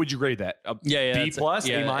 what would you grade that? B plus,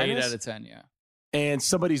 A minus? 8 out of 10, yeah. And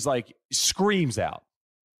somebody's like, screams out,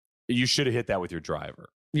 you should have hit that with your driver.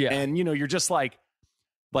 Yeah. And, you're just I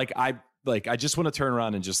just want to turn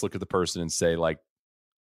around and just look at the person and say, like,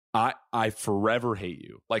 I forever hate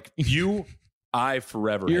you. Like I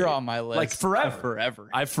forever You're hate on my list. Like forever. Forever.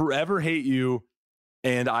 I forever hate you.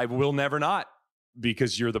 And I will never not,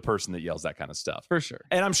 because you're the person that yells that kind of stuff. For sure.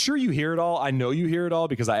 And I'm sure you hear it all. I know you hear it all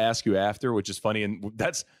because I ask you after, which is funny. And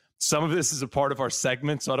that's some of this is a part of our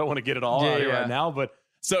segment, so I don't want to get it all out here right now. But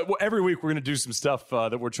so every week we're going to do some stuff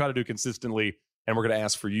that we're trying to do consistently, and we're going to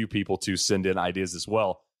ask for you people to send in ideas as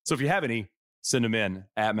well. So if you have any, send them in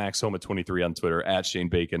at MaxHoma23 on Twitter, at Shane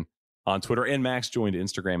Bacon on Twitter, and Max joined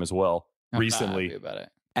Instagram as well recently about it.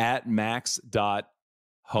 at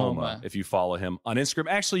max.homa if you follow him on Instagram.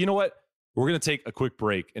 Actually, you know what? We're going to take a quick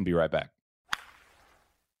break and be right back.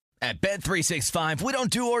 At Bet365, we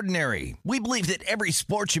don't do ordinary. We believe that every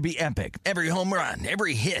sport should be epic. Every home run,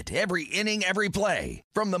 every hit, every inning, every play.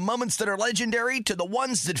 From the moments that are legendary to the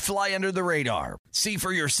ones that fly under the radar. See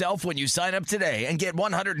for yourself when you sign up today and get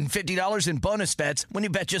 $150 in bonus bets when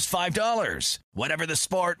you bet just $5. Whatever the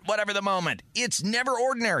sport, whatever the moment, it's never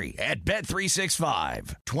ordinary at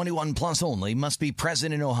Bet365. 21 plus only. Must be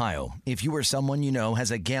present in Ohio. If you or someone you know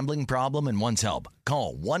has a gambling problem and wants help,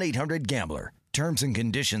 call 1-800-GAMBLER. Terms and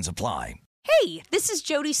conditions apply. Hey, this is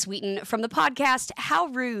Jody Sweeten from the podcast How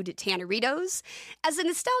Rude, Tanneritos. As a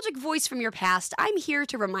nostalgic voice from your past, I'm here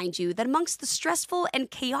to remind you that amongst the stressful and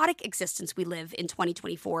chaotic existence we live in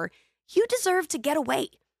 2024, you deserve to get away.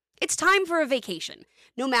 It's time for a vacation,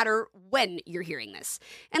 no matter when you're hearing this.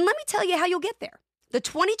 And let me tell you how you'll get there. The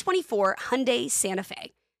 2024 Hyundai Santa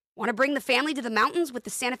Fe. Want to bring the family to the mountains with the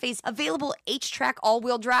Santa Fe's available H-Track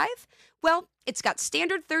all-wheel drive? Well, it's got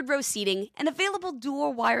standard third-row seating and available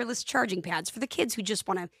dual wireless charging pads for the kids who just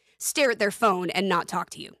want to stare at their phone and not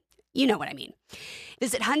talk to you. You know what I mean.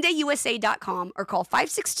 Visit HyundaiUSA.com or call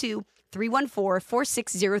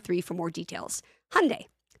 562-314-4603 for more details. Hyundai,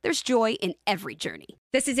 there's joy in every journey.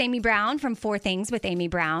 This is Amy Brown from 4 Things with Amy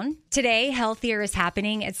Brown. Today, healthier is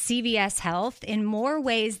happening at CVS Health in more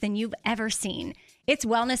ways than you've ever seen. It's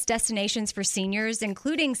wellness destinations for seniors,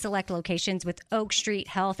 including select locations with Oak Street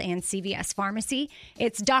Health and CVS Pharmacy.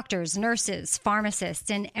 It's doctors, nurses,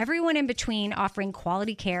 pharmacists, and everyone in between offering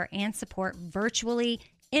quality care and support virtually,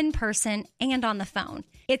 in person, and on the phone.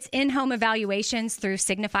 It's in-home evaluations through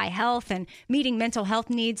Signify Health and meeting mental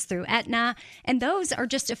health needs through Aetna. And those are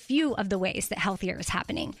just a few of the ways that healthier is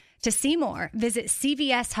happening. To see more, visit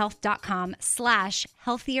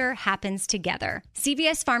cvshealth.com/healthier happens together.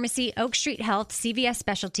 CVS Pharmacy, Oak Street Health, CVS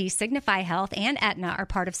Specialty, Signify Health, and Aetna are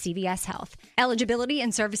part of CVS Health. Eligibility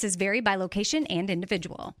and services vary by location and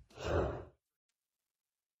individual.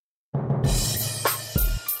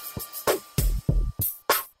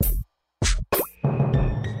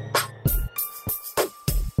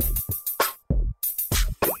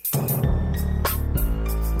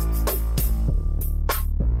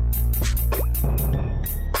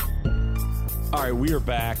 All right, we are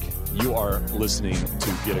back. You are listening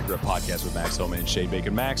to Get a Grip podcast with Max Homa and Shane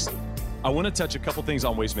Bacon. Max, I want to touch a couple things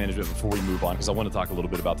on waste management before we move on, because I want to talk a little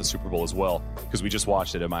bit about the Super Bowl as well, because we just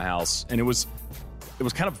watched it at my house, and it was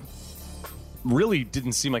kind of really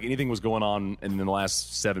didn't seem like anything was going on, and then the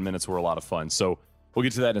last 7 minutes were a lot of fun. So we'll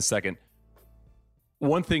get to that in a second.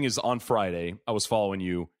 One thing is, on Friday, I was following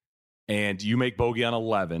you, and you make bogey on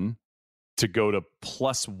 11 to go to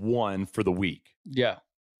 +1 for the week. Yeah.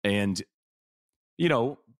 And you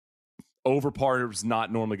know, over par is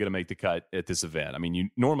not normally going to make the cut at this event. I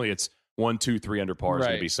mean, normally it's 1, 2, 3 under par is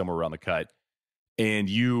going to be somewhere around the cut. And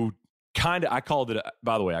you kind of, I called it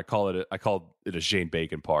a Shane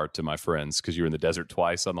Bacon par to my friends, because you were in the desert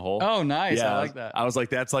twice on the hole. Oh, nice. Yeah, I like that. I was like,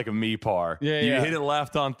 that's like a me par. Yeah, you hit it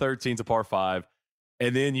left on 13 to par 5.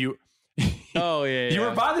 And then you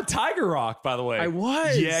were by the Tiger Rock, by the way. I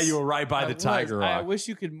was. Yeah, you were right by the Tiger Rock. I wish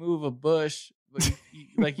you could move a bush.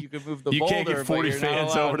 Like you could move the boulder. You can't get 40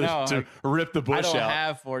 fans over to rip the bush out. I don't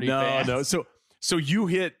have 40 fans. No. So you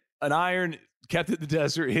hit an iron, kept it in the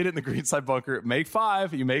desert, hit it in the greenside bunker, make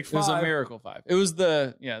 5. You make 5. It was a miracle 5. It was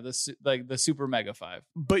the super mega 5.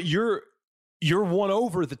 But you're 1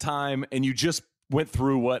 over at the time, and you just went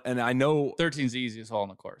through what? And I know 13's the easiest hole on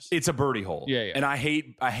the course. It's a birdie hole. Yeah. And I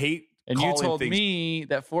hate. And you told me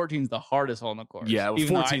that 14's the hardest hole on the course. Yeah,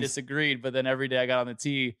 even though I disagreed. But then every day I got on the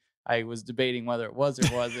tee, I was debating whether it was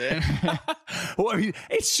or wasn't. Well, I mean,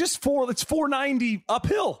 it's just 490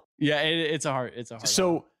 uphill. Yeah, it's a hard. So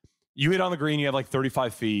hole. You hit on the green, you have like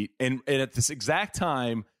 35 feet. And at this exact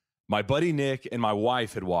time, my buddy Nick and my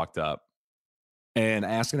wife had walked up and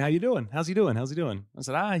asking, how you doing? How's he doing? I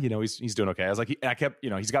said, he's doing okay. I was like, I kept,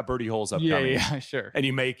 he's got birdie holes upcoming. Yeah, sure. And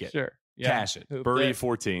you make it. Sure. Yeah. Cash it. Birdie at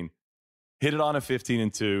 14. Hit it on a 15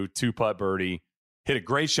 and 2-putt birdie. Hit a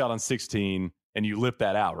great shot on 16. And you lip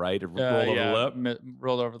that out, right? It rolled over the lip.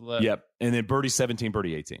 Rolled over the lip. Yep. And then birdie 17,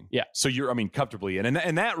 birdie 18. Yeah. So you're, comfortably in.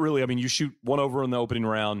 And that really, you shoot 1 over in the opening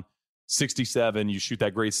round, 67, you shoot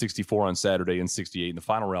that great 64 on Saturday and 68 in the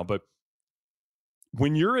final round. But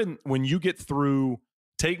when you get through,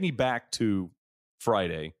 take me back to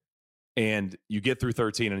Friday and you get through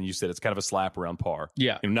 13 and you said it's kind of a slap around par.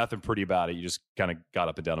 Yeah. Nothing pretty about it. You just kind of got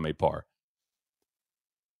up and down and made par.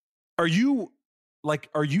 Are you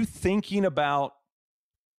thinking about,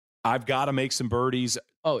 I've got to make some birdies?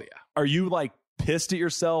 Oh yeah. Are you like pissed at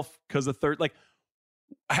yourself because of third? Like,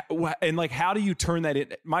 and like, how do you turn that in?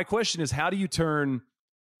 My question is, how do you turn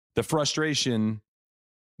the frustration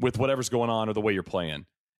with whatever's going on or the way you're playing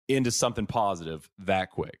into something positive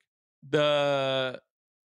that quick? The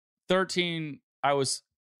 13, I was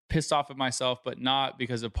pissed off at myself, but not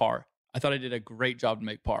because of par. I thought I did a great job to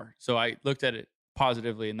make par. So I looked at it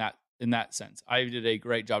positively in that sense. I did a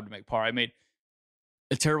great job to make par. I made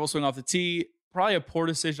a terrible swing off the tee, probably a poor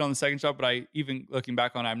decision on the second shot, but even looking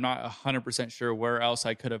back on it, I'm not 100% sure where else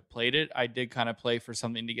I could have played it. I did kind of play for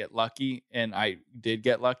something to get lucky, and I did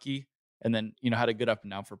get lucky, and then, had a good up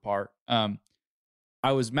and down for par.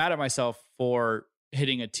 I was mad at myself for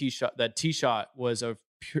hitting a tee shot. That tee shot was a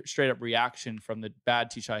straight up reaction from the bad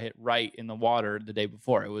tee shot I hit right in the water the day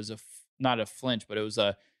before. It was not a flinch, but it was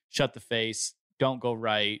a shut the face, don't go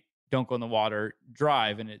right, don't go in the water,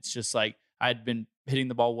 drive. And it's just like, I'd been hitting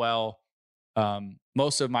the ball well.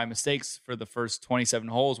 Most of my mistakes for the first 27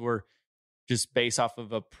 holes were just based off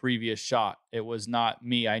of a previous shot. It was not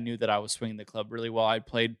me. I knew that I was swinging the club really well. I'd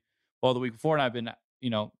played well the week before, and I've been,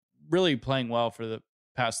 really playing well for the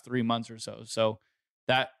past 3 months or so. So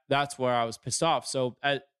that's where I was pissed off. So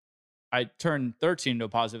I turned 13 to a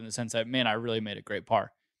positive in the sense that, man, I really made a great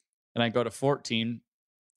par. And I go to 14,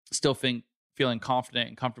 still feeling confident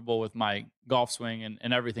and comfortable with my golf swing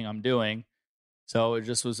and everything I'm doing. So it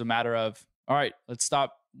just was a matter of, all right, let's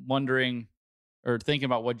stop wondering or thinking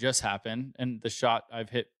about what just happened and the shot I've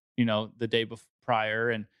hit, the day prior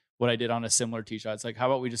and what I did on a similar tee shot. It's like, how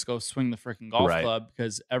about we just go swing the freaking golf club?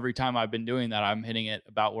 Because every time I've been doing that, I'm hitting it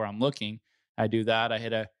about where I'm looking. I do that. I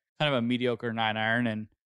hit a kind of a mediocre 9-iron and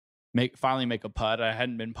finally make a putt. I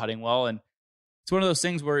hadn't been putting well. And it's one of those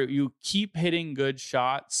things where you keep hitting good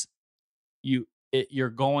shots. You're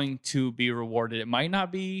going to be rewarded. It might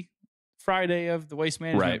not be Friday of the Waste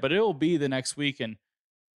Management, but it will be the next week. And,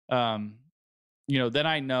 then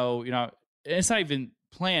I know, it's not even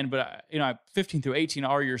planned, but 15 through 18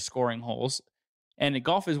 are your scoring holes. And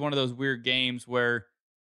golf is one of those weird games where,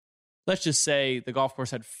 let's just say the golf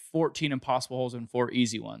course had 14 impossible holes and 4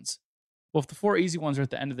 easy ones. Well, if the 4 easy ones are at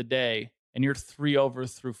the end of the day and you're 3 over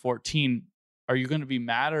through 14, are you going to be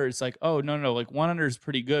mad? Or it's like, oh, no, like 1 under is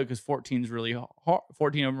pretty good because 14 is really hard.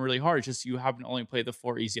 14 of them really hard. It's just you happen to only play the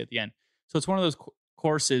 4 easy at the end. So it's one of those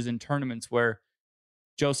courses and tournaments where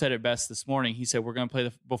Joe said it best this morning. He said, we're going to play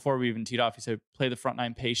before we even teed off, he said, play the front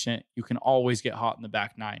 9 patient. You can always get hot in the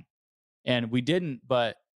back 9. And we didn't,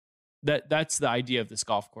 but that's the idea of this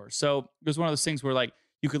golf course. So it was one of those things where like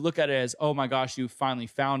you could look at it as, oh my gosh, you finally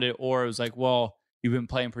found it. Or it was like, well, you've been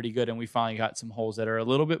playing pretty good and we finally got some holes that are a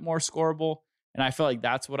little bit more scoreable. And I felt like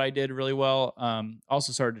that's what I did really well.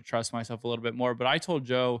 Also started to trust myself a little bit more. But I told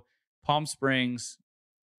Joe, Palm Springs,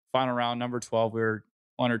 final round, number 12, we were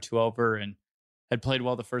 1 or 2 over and had played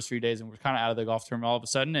well the first 3 days and we're kind of out of the golf tournament all of a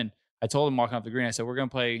sudden. And I told him walking off the green, I said, we're going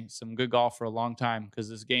to play some good golf for a long time because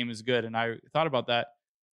this game is good. And I thought about that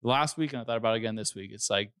last week and I thought about it again this week. It's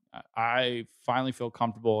like I finally feel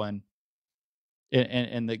comfortable in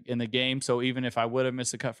the game. So even if I would have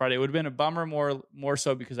missed a cut Friday, it would have been a bummer more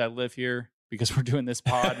so because I live here, because we're doing this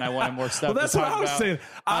pod and I wanted more stuff. Well, that's to talk what I was about. saying.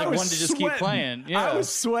 I wanted to just keep playing. Yeah. I was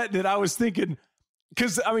sweating it. I was thinking,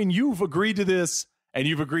 because you've agreed to this and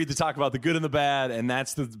you've agreed to talk about the good and the bad, and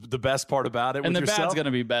that's the best part about it. And with the yourself. bad's going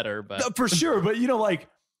to be better, but for sure. But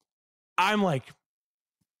I'm like,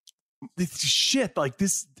 shit, like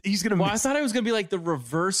this. He's gonna. Well, I thought it was gonna be like the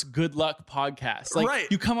reverse good luck podcast. Like right.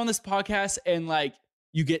 You come on this podcast and like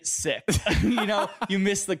you get sick. You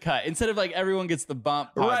miss the cut instead of like everyone gets the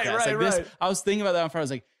bump podcast. This, I was thinking about that on Friday. I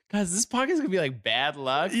was like, guys, this podcast is gonna be like bad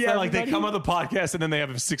luck. Yeah, like they come on the podcast and then they have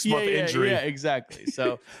a 6-month injury. Yeah, exactly.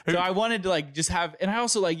 So I wanted to like just have, and I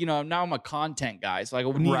also like now I'm a content guy, so like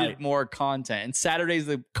I needed more content. And Saturday's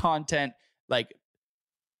the content like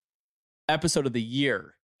episode of the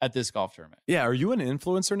year at this golf tournament. Yeah, are you an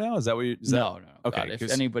influencer now? Is that what you? No. Okay, God,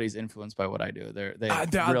 if anybody's influenced by what I do, they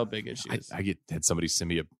have real big issues. I had somebody send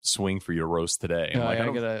me a swing for your roast today. I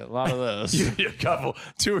get a lot of those. A couple,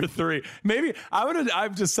 2 or 3, maybe.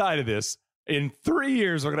 I've decided this. In 3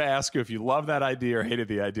 years, we're going to ask you if you love that idea or hated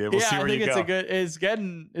the idea. We'll see where you go. It's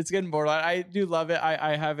getting borderline. I do love it.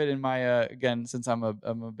 I have it in my again, since I'm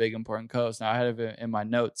a big important co-host now. I have it in my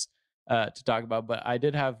notes. to talk about. But I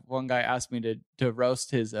did have one guy ask me to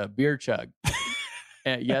roast his beer chug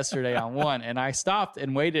yesterday on one, and I stopped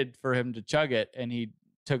and waited for him to chug it, and he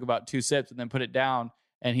took about 2 sips and then put it down.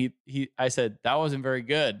 And I said, that wasn't very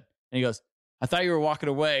good. And he goes, I thought you were walking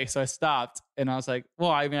away. So I stopped, and I was like,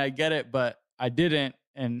 well, I mean, I get it, but I didn't.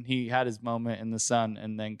 And he had his moment in the sun,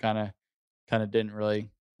 and then kind of didn't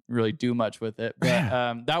really do much with it.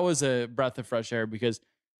 But that was a breath of fresh air, because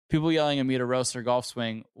people yelling at me to roast their golf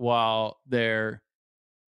swing while they're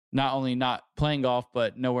not only not playing golf,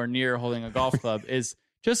 but nowhere near holding a golf club is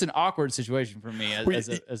just an awkward situation for me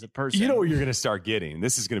as a person. You know what you're going to start getting?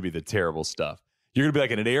 This is going to be the terrible stuff. You're going to be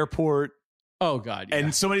like in an airport. Oh God! Yeah.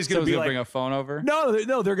 And somebody's going to be like, bring a phone over. No,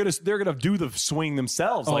 they're going to do the swing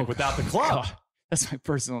themselves, like without the club. God. That's my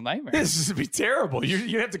personal nightmare. This is to be terrible.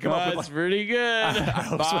 You have to come up with That's pretty good,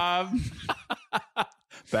 Bob.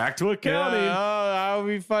 Back to accounting. That would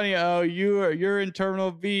be funny. Oh, you're in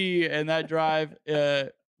Terminal B, and that drive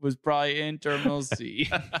was probably in Terminal C.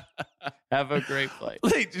 Have a great flight.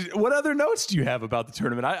 Wait, what other notes do you have about the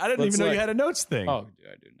tournament? I didn't even know you had a notes thing. Oh, dude,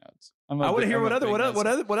 I do notes. I want to hear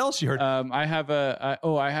what else you heard. I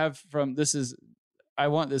have from this is. I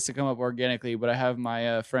want this to come up organically, but I have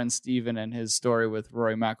my friend Steven and his story with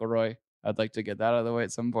Rory McIlroy. I'd like to get that out of the way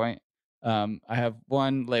at some point. I have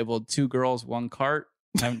one labeled 2 girls, 1 cart.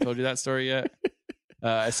 I haven't told you that story yet.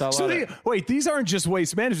 I saw a lot wait, these aren't just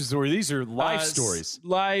waste management stories. These are life stories.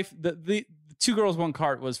 Life. The 2 girls, 1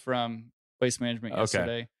 cart was from Waste Management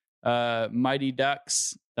yesterday. Mighty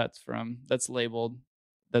Ducks. That's labeled.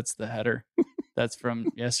 That's the header. That's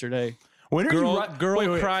from yesterday.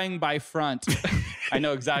 Girl crying by front. I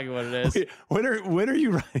know exactly what it is. Wait, when are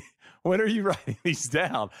you writing? When are you writing these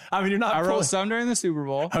down? I mean, you're not. I wrote some during the Super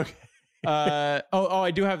Bowl. Okay.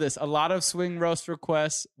 I do have this. A lot of swing roast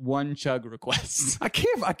requests, 1 chug requests. I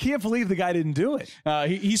can't believe the guy didn't do it.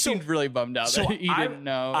 He seemed really bummed out that he didn't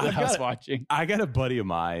know that I was watching. I got a buddy of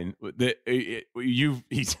mine that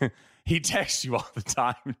he texts you all the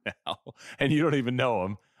time now, and you don't even know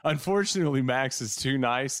him. Unfortunately, Max is too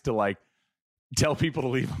nice to like tell people to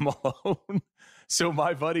leave him alone. So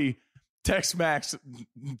my buddy texts Max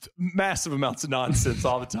massive amounts of nonsense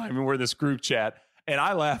all the time, and we're in this group chat. And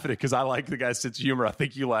I laugh at it because I like the guy's sense of humor. I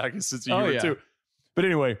think you like his sense of humor too. But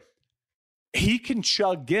anyway, he can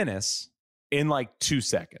chug Guinness in like 2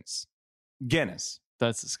 seconds. Guinness.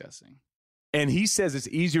 That's disgusting. And he says it's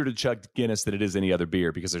easier to chug Guinness than it is any other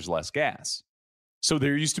beer because there's less gas. So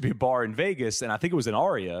there used to be a bar in Vegas, and I think it was in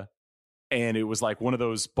Aria, and it was like one of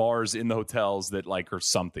those bars in the hotels that like are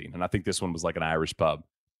something. And I think this one was like an Irish pub.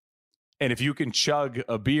 And if you can chug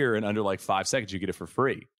a beer in under like 5 seconds, you get it for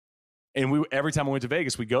free. And every time I went to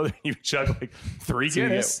Vegas, we go there and you chug like 3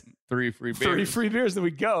 Guinness, 3 free beers. 3 free beers. Then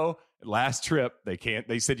we go. Last trip,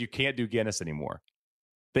 they said you can't do Guinness anymore.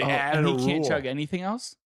 They added a rule. And he can't chug anything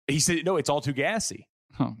else? He said, no, it's all too gassy.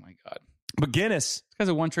 Oh my God. But Guinness. This guy's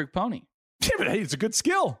a 1-trick pony. Yeah, but hey, it's a good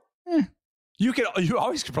skill. You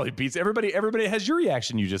always could probably beat everybody. Everybody has your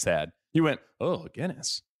reaction you just had. You went, oh,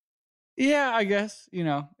 Guinness. Yeah, I guess,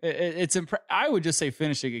 it's I would just say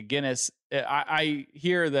finishing a Guinness. I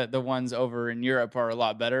hear that the ones over in Europe are a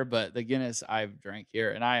lot better, but the Guinness I've drank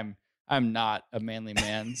here, and I'm not a manly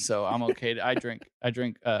man, so I'm okay. I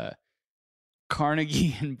drink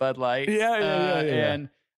Carnegie and Bud Light. Yeah. And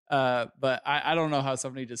but I don't know how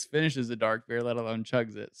somebody just finishes a dark beer, let alone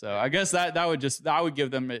chugs it. So I guess I would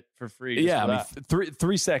give them it for free. Yeah, I mean,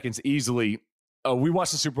 3 seconds easily. We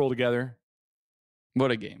watched the Super Bowl together.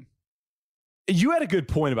 What a game. You had a good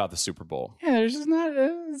point about the Super Bowl. Yeah, there's just not.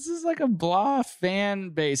 This is like a blah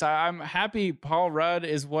fan base. I'm happy Paul Rudd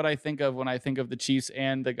is what I think of when I think of the Chiefs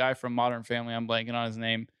and the guy from Modern Family. I'm blanking on his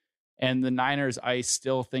name. And the Niners, I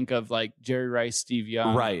still think of like Jerry Rice, Steve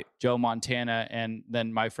Young, right, Joe Montana, and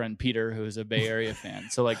then my friend Peter, who is a Bay Area fan.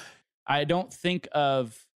 So like, I don't think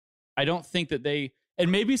that they,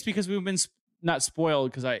 and maybe it's because we've been not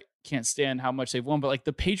spoiled because I can't stand how much they've won, but like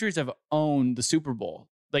the Patriots have owned the Super Bowl.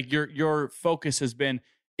 Like your focus has been,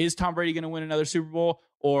 is Tom Brady going to win another Super Bowl,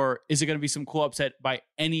 or is it going to be some cool upset by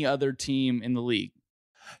any other team in the league?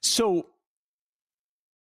 So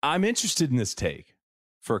I'm interested in this take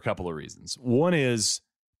for a couple of reasons. One is,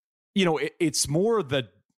 it's more the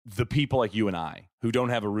people like you and I who don't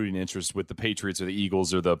have a rooting interest with the Patriots or the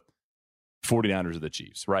Eagles or the 49ers or the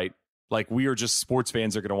Chiefs, right? Like we are just sports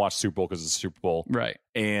fans that are going to watch Super Bowl because it's a Super Bowl. Right.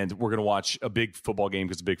 And we're going to watch a big football game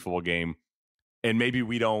because it's a big football game. And maybe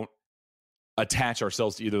we don't attach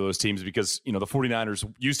ourselves to either of those teams because, the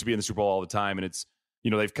 49ers used to be in the Super Bowl all the time. And it's,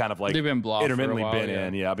 they've kind of like they've been blocked intermittently for a while, been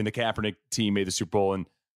in. Yeah. I mean, the Kaepernick team made the Super Bowl and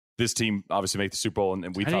this team obviously make the Super Bowl,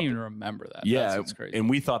 and we I didn't even remember that. Yeah, that's crazy. and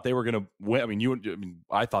we thought they were going to win. I mean,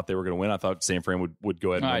 I thought they were going to win. I thought San Fran would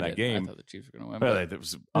go ahead and win that game. I thought the Chiefs were going to win. Well, it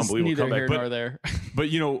was an unbelievable neither comeback. here nor there. But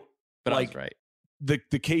But like, I was right. The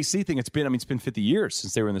KC thing, it's been 50 years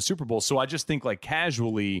since they were in the Super Bowl. So I just think like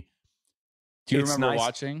casually. Do you it's remember nice.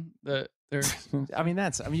 watching the? You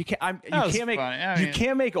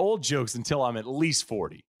can't make old jokes until I'm at least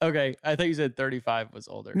 40. Okay, I thought you said 35 was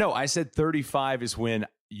older. No, I said 35 is when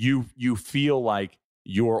you feel like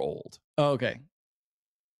you're old. Oh, okay.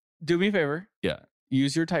 Do me a favor. Yeah.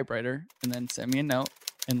 Use your typewriter and then send me a note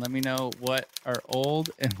and let me know what are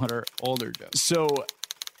old and what are older jokes. So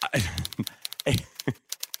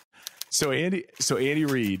Andy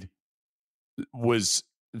Reid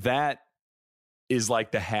is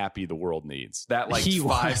like the happy the world needs. That like he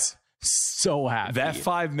was so happy. That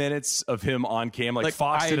 5 minutes of him on cam, like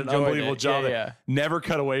Fox did an unbelievable job. Yeah. Never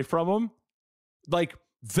cut away from him. Like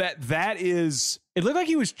that is. It looked like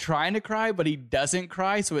he was trying to cry, but he doesn't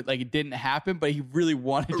cry, so it didn't happen. But he really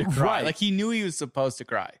wanted to cry. Right. Like he knew he was supposed to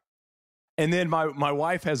cry. And then my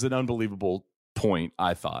wife has an unbelievable point.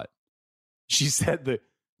 I thought she said the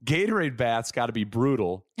Gatorade bath's got to be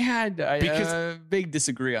brutal. Yeah, because big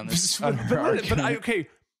disagree on this. Okay,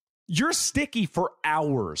 you're sticky for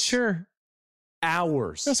hours. Sure,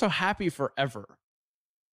 hours. You're so happy forever.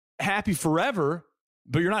 Happy forever,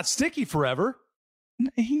 but you're not sticky forever.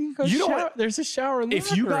 You can go shower. There's a shower. In the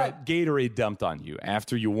if you got Gatorade dumped on you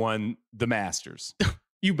after you won the Masters,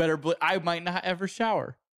 you better. I might not ever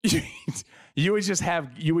shower. You would just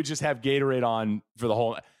have Gatorade on for the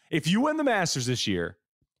whole. If you win the Masters this year,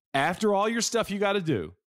 after all your stuff you got to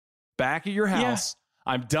do, back at your house,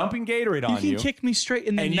 I'm dumping Gatorade on you. You can kick me straight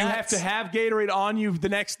in the nuts. And you have to have Gatorade on you the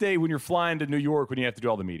next day when you're flying to New York when you have to do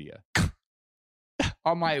all the media.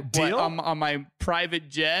 On my on my private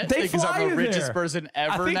jet, because I'm the richest person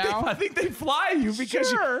ever now. I think they fly you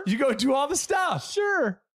because you go do all the stuff.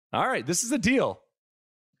 Sure. All right, this is a deal.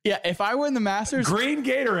 Yeah, if I win the Masters, green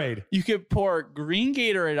Gatorade. You could pour green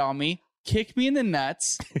Gatorade on me, kick me in the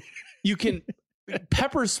nuts. You can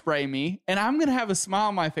pepper spray me, and I'm gonna have a smile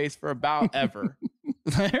on my face for about ever.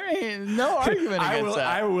 There ain't no argument against that.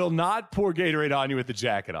 I will not pour Gatorade on you with the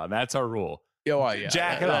jacket on. That's our rule. Yeah,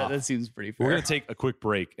 jacket off. That seems pretty fair. We're gonna take a quick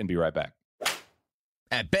break and be right back.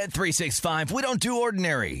 At Bet365, we don't do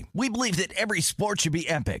ordinary. We believe that every sport should be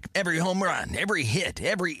epic. Every home run, every hit,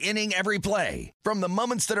 every inning, every play. From the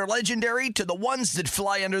moments that are legendary to the ones that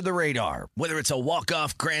fly under the radar. Whether it's a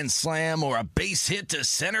walk-off grand slam or a base hit to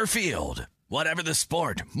center field. Whatever the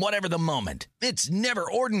sport, whatever the moment. It's never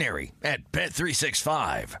ordinary at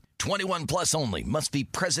Bet365. 21 plus only. Must be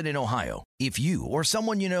present in Ohio. If you or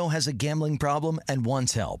someone you know has a gambling problem and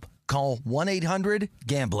wants help, call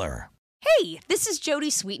 1-800-GAMBLER. Hey, this is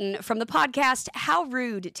Jody Sweeten from the podcast How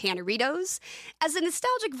Rude, Tanneritos. As a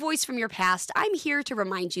nostalgic voice from your past, I'm here to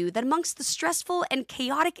remind you that amongst the stressful and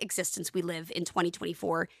chaotic existence we live in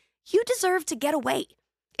 2024, you deserve to get away.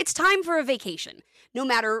 It's time for a vacation, no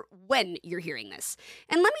matter when you're hearing this.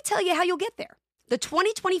 And let me tell you how you'll get there. The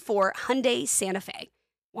 2024 Hyundai Santa Fe.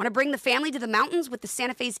 Want to bring the family to the mountains with the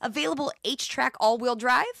Santa Fe's available H-Track all-wheel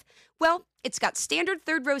drive? Well, it's got standard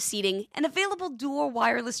third-row seating and available dual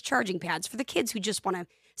wireless charging pads for the kids who just want to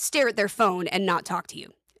stare at their phone and not talk to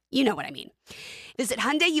you. You know what I mean. Visit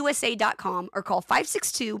HyundaiUSA.com or call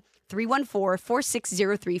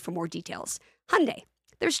 562-314-4603 for more details. Hyundai.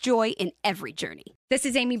 There's joy in every journey. This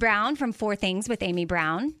is Amy Brown from 4 Things with Amy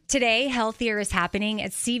Brown. Today, healthier is happening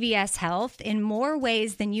at CVS Health in more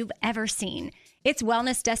ways than you've ever seen. It's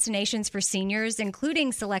wellness destinations for seniors,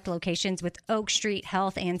 including select locations with Oak Street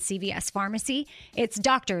Health and CVS Pharmacy. It's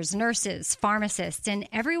doctors, nurses, pharmacists, and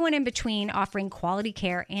everyone in between offering quality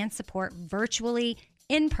care and support virtually,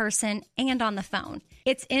 in person, and on the phone.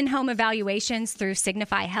 It's in-home evaluations through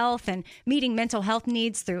Signify Health and meeting mental health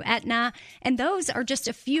needs through Aetna. And those are just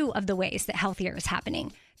a few of the ways that healthier is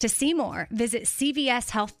happening. To see more, visit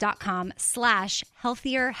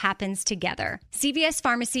cvshealth.com/healthier happens together. CVS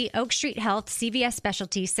Pharmacy, Oak Street Health, CVS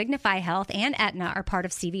Specialty, Signify Health, and Aetna are part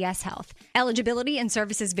of CVS Health. Eligibility and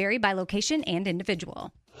services vary by location and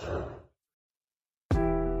individual.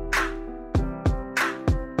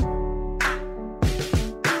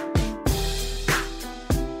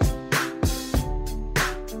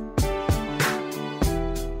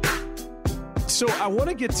 So I want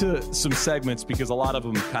to get to some segments because a lot of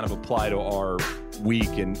them kind of apply to our week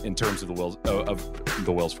in terms of the Wells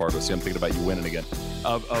Fargo. See, I'm thinking about you winning again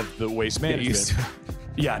of the waste management.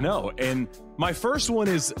 Yeah, no. And my first one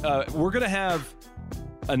is we're going to have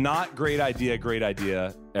a not great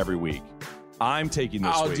idea every week. I'm taking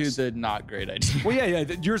this. I'll week's. do the not great idea. Well, yeah.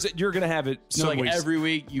 Yours, you're gonna have it. So Some like weeks. every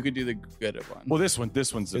week, you could do the good one. Well, this one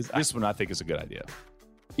I think is a good idea.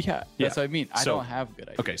 Yeah, that's what I mean. I don't have good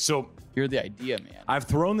ideas. Okay, so You're the idea man. I've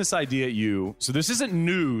thrown this idea at you. So this isn't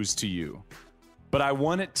news to you, but I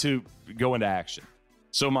want it to go into action.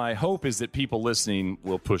 So my hope is that people listening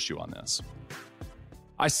will push you on this.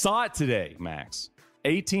 I saw it today, Max.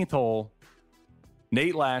 18th hole.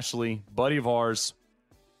 Nate Lashley, buddy of ours,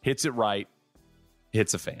 hits it right,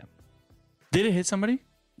 hits a fan. Did it hit somebody?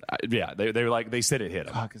 Yeah, they were like, they said it hit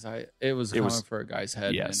him. Because it was coming for a guy's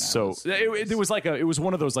head. Yes. and So it was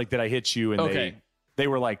one of those like, did I hit you? And Okay. they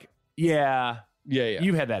were like, yeah, yeah.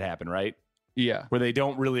 you had that happen, right? Yeah. Where they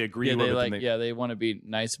don't really agree Yeah, with they it. like. and Yeah, they want to be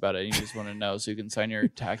nice about it. You just want to know so you can sign your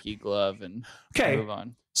tacky glove and Okay. move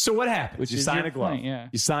on. So what happens? Which you is sign your a glove. point, yeah.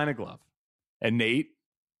 You sign a glove. And Nate,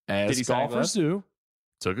 Did as he sign a golfers do,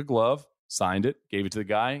 took a glove, signed it, gave it to the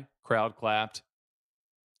guy, crowd clapped.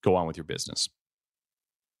 Go on with your business.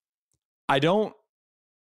 I don't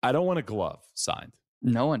want a glove signed.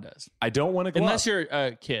 No one does, I don't want a glove. unless you're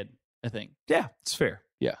a kid. I think. Yeah, it's fair.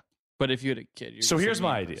 But if you had a kid, you're So just a here's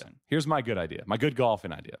my mean idea. person. Here's my good idea. My good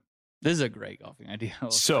golfing idea. This is a great golfing idea. I'll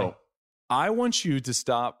So say. I want you to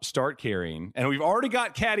start carrying, and we've already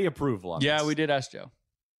got caddy approval on yeah, this. we did ask Joe.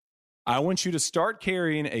 I want you to start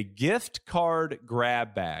carrying a gift card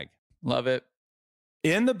grab bag. Love it.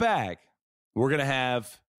 In the bag, we're going to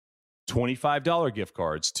have $25 gift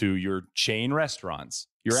cards to your chain restaurants,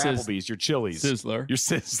 your Applebee's, your Chili's, Sizzler. your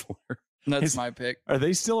Sizzler. That's my pick. Are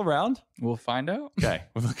they still around? We'll find out. Okay,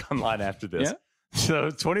 we'll look online after this. Yeah. So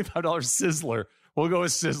 $25 Sizzler. We'll go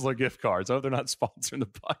with Sizzler gift cards. Oh, they're not sponsoring the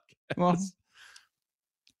podcast. Well,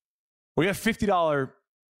 We have $50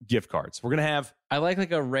 gift cards. We're going to have... I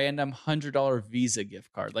like a random $100 Visa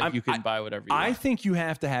gift card. Like you can buy whatever you I want. think you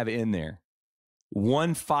have to have in there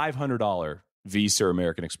one $500 Visa or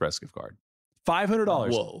American Express gift card.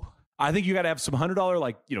 $500. Whoa. I think you got to have some $100,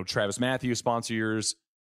 like, Travis Matthews sponsor yours.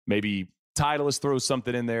 Maybe Titleist throws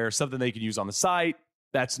something in there, something they can use on the site.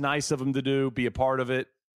 That's nice of them to do, be a part of it.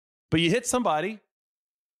 But you hit somebody,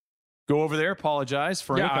 go over there, apologize.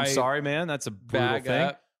 Frank, Yeah, I'm sorry, man. That's a brutal Bag thing.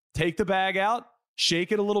 up. Take the bag out,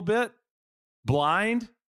 shake it a little bit, blind,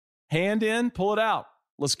 hand in, pull it out.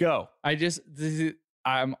 Let's go.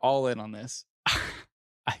 I'm all in on this.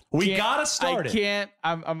 We got to start it. I can't.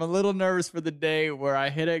 I'm a little nervous for the day where I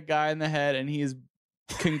hit a guy in the head and he is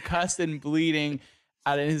concussed and bleeding.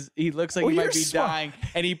 He looks like he might be dying,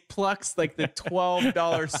 and he plucks like the $12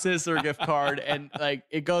 Sizzler gift card, and like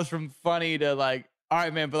it goes from funny to like, all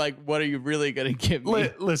right, man, but like, what are you really gonna give me?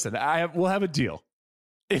 Listen, we'll have a deal.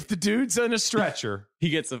 If the dude's in a stretcher, He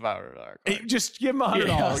gets a $500 card. just give him $100.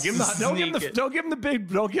 Yeah,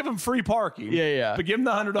 Don't give him free parking. Yeah. But give him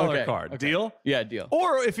the $100 card. Okay. Deal? Yeah, deal.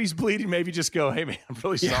 Or if he's bleeding, maybe just go, hey man, I'm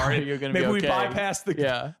really sorry. You're gonna maybe be we okay. bypass the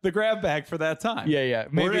grab bag for that time. Yeah.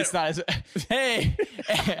 Maybe it's not. Hey,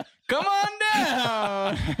 come on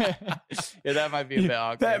down. Yeah, that might be a bit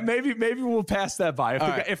awkward. That maybe we'll pass that by.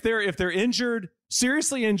 If they're injured,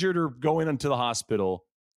 seriously injured, or going into the hospital,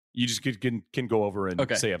 you just can go over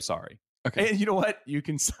and say I'm sorry. Okay. And you know what? You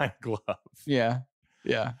can sign a glove. Yeah.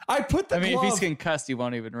 I put the glove. If he's concussed, he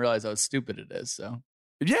won't even realize how stupid it is. So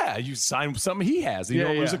yeah, you sign something he has. And you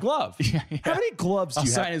don't lose a glove. Yeah. How many gloves do I'll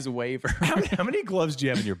you have? sign his waiver. How many gloves do you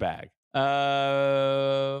have in your bag? 3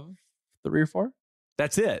 or 4.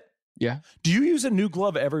 That's it. Yeah. Do you use a new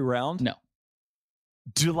glove every round? No.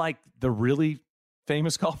 Do like the really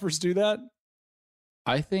famous golfers do that?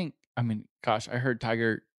 I heard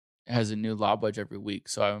Tiger has a new lob wedge every week,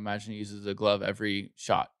 so I imagine he uses a glove every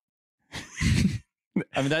shot.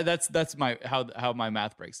 I mean that's how my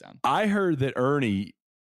math breaks down. I heard that Ernie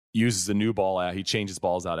uses a new ball out. He changes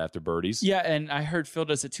balls out after birdies. Yeah, and I heard Phil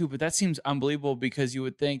does it too, but that seems unbelievable because you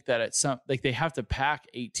would think that at some they have to pack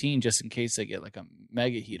 18 just in case they get like a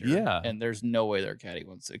mega heater. Yeah. And there's no way their caddy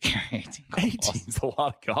wants to carry 18 golf balls. 18's a lot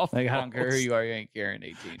of golf Like, I balls. don't care who you are, you ain't carrying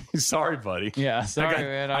 18. Sorry, buddy. Yeah, sorry,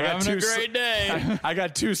 man. I'm having a great day. I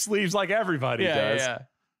got 2 sleeves like everybody does. Yeah.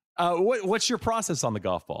 What's your process on the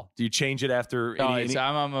golf ball? Do you change it after? I'm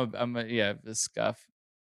the scuff.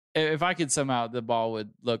 If I could somehow, the ball would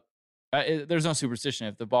look. There's no superstition.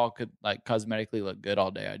 If the ball could like cosmetically look good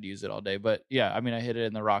all day, I'd use it all day. But yeah, I mean, I hit it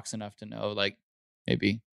in the rocks enough to know, like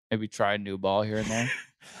maybe try a new ball here and there.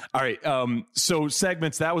 All right. So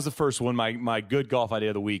segments. That was the first one. My good golf idea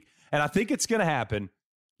of the week, and I think it's going to happen.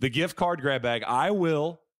 The gift card grab bag. I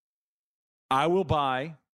will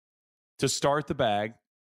buy to start the bag.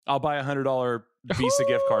 I'll buy a $100 Visa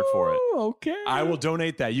gift card for it. Okay. I will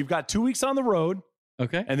donate that. You've got 2 weeks on the road.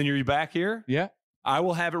 Okay. And then you're back here. Yeah. I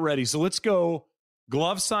will have it ready. So let's go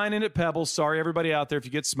Glove signing at Pebbles. Sorry, everybody out there, if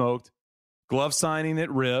you get smoked. Glove signing at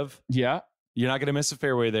Riv. Yeah. You're not going to miss a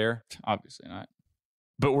fairway there. Obviously not.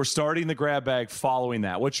 But we're starting the grab bag following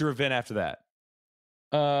that. What's your event after that?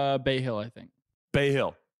 Bay Hill, I think. Bay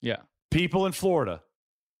Hill. Yeah. People in Florida,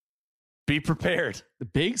 be prepared. The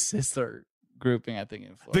Big Sister grouping, I think,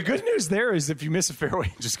 in Florida. The good news there is if you miss a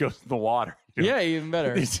fairway, just go in the water. Yeah, even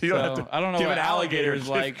better. You don't have to I don't know give what an alligator alligator's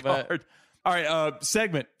like, but all right,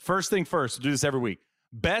 segment. First thing first. We'll do this every week.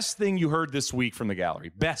 Best thing you heard this week from the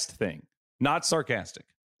gallery. Best thing. Not sarcastic.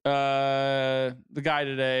 the guy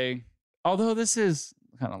today, although this is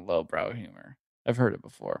kind of lowbrow humor, I've heard it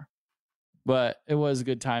before, but it was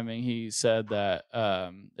good timing. He said that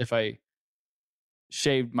if I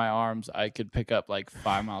shaved my arms, I could pick up like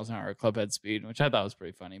 5 miles an hour club head speed, which I thought was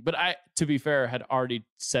pretty funny. But I, to be fair, had already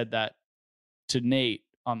said that to Nate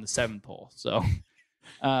on the 7th hole. So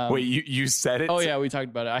wait, you said it? Oh yeah, we talked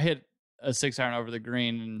about it. I hit a 6-iron over the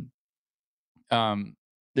green, and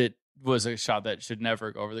it was a shot that should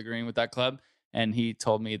never go over the green with that club. And he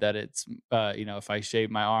told me that it's if I shave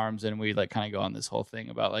my arms, and we like kind of go on this whole thing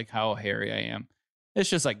about like how hairy I am. It's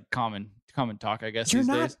just like common talk, I guess. You're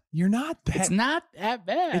days. not that. It's not that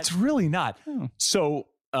bad. It's really not. Oh. So,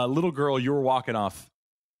 little girl, you were walking off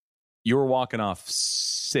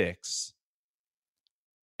 6,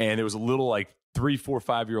 and there was a little like 3, 4,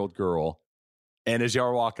 5-year-old girl, and as y'all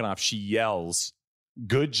were walking off, she yells,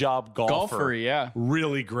 "Good job, golfer!" Yeah,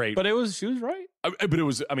 really great. But she was right. But it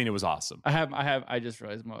was awesome. I just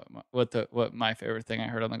realized what my favorite thing I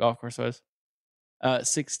heard on the golf course was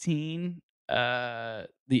 16. The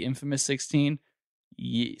infamous 16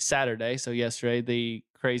 Saturday. So yesterday, the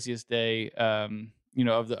craziest day, of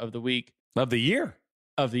the week Of the year.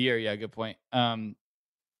 Yeah, good point.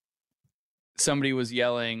 Somebody was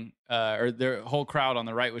yelling, or their whole crowd on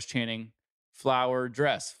the right was chanting, "Flower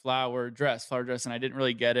dress, flower dress, flower dress." And I didn't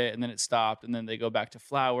really get it. And then it stopped. And then they go back to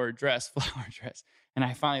flower dress, flower dress. And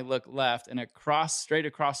I finally looked left, and straight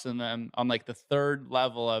across from them on like the third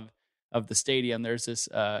level of the stadium, there's this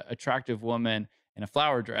attractive woman in a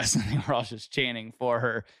flower dress, and they were all just chanting for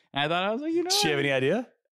her. And I was like, Does she have any idea?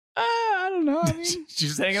 I don't know. I mean, she's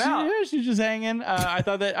just hanging out. Yeah, she's just hanging. I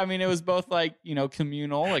thought that, it was both like,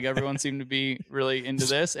 communal. Like everyone seemed to be really into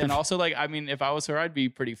this. And also like, if I was her, I'd be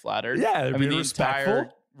pretty flattered. Yeah, it'd be the respectful.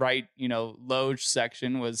 Entire right, Loge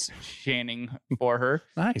section was chanting for her.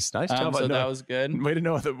 Nice job. So that was good. Way to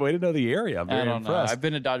know the area. I'm very impressed. Know. I've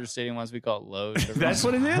been to Dodger Stadium once. We call it Loge. That's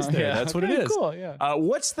what it is there. Yeah. That's what it is. Cool, yeah.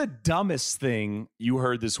 What's the dumbest thing you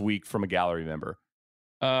heard this week from a gallery member?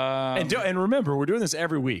 And remember, we're doing this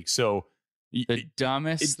every week. So the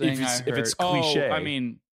dumbest thing I heard. If it's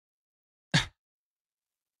cliche.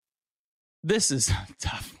 This is a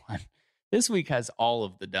tough one. This week has all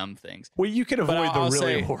of the dumb things. Well, you can avoid the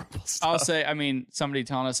really horrible stuff. I'll say, somebody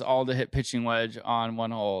telling us all to hit pitching wedge on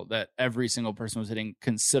one hole, that every single person was hitting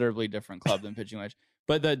considerably different club than pitching wedge.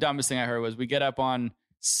 But the dumbest thing I heard was we get up on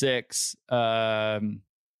 6. I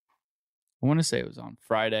want to say it was on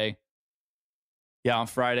Friday. Yeah, on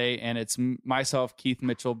Friday. And it's myself, Keith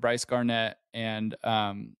Mitchell, Bryce Garnett, and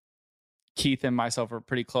Keith and myself are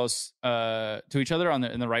pretty close to each other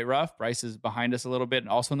in the right rough. Bryce is behind us a little bit and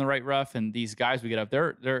also in the right rough. And these guys we get up,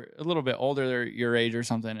 they're a little bit older. They're your age or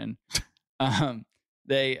something. And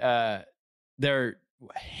they're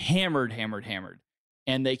hammered.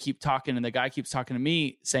 And they keep talking. And the guy keeps talking to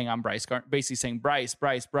me saying I'm Bryce, basically saying Bryce.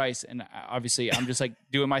 And obviously I'm just like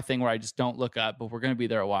doing my thing where I just don't look up, but we're going to be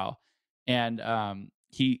there a while. And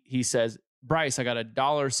he says, "Bryce, I got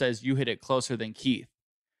 $1 says you hit it closer than Keith."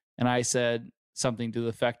 And I said something to the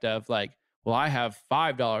effect of like, "Well, I have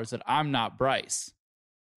 $5 that I'm not Bryce."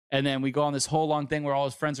 And then we go on this whole long thing where all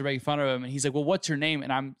his friends are making fun of him. And he's like, "Well, what's your name?"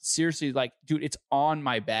 And I'm seriously like, "Dude, it's on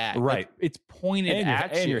my bag. Right. Like, it's pointed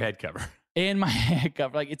at you. And your head cover. And my head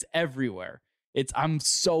cover. Like, it's everywhere. I'm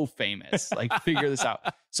so famous. Like, figure this out."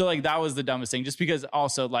 So like, that was the dumbest thing. Just because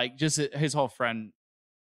also like just his whole friend,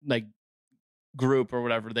 like, group or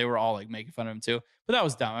whatever, they were all like making fun of him too. But that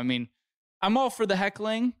was dumb. I'm all for the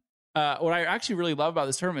heckling. What I actually really love about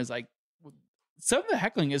this term is like some of the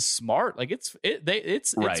heckling is smart. Like it's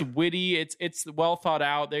witty. It's well thought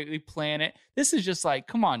out. They plan it. This is just like,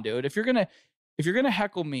 come on, dude. If you're gonna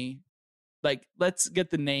heckle me, like let's get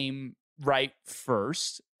the name right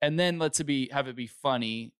first, and then have it be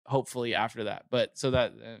funny. Hopefully after that. But so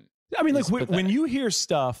that when you hear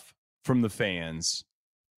stuff from the fans.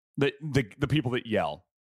 The people that yell.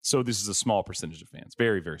 So this is a small percentage of fans,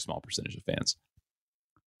 very, very small percentage of fans.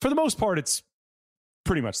 For the most part, it's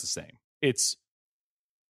pretty much the same. It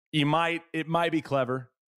might be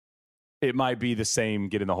clever. It might be the same,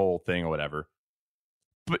 get in the whole thing or whatever.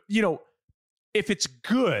 But, if it's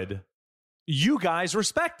good, you guys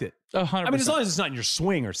respect it. 100%. I mean, as long as it's not in your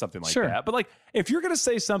swing or something like that. But like, if you're going to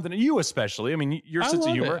say something, you especially, I mean, your sense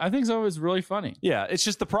of humor. I think so. It's really funny. Yeah. It's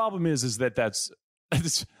just the problem is that that's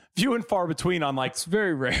few and far between on like, it's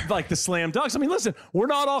very rare. Like the slam dunks. I mean, listen, we're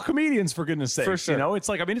not all comedians, for goodness sakes. For sure. You know, it's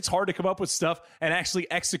like, I mean, it's hard to come up with stuff and actually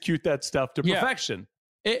execute that stuff to perfection.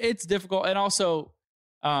 It's difficult. And also,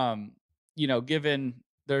 you know, given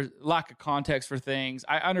there's lack of context for things,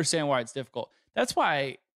 I understand why it's difficult. That's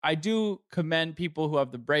why I do commend people who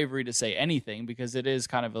have the bravery to say anything, because it is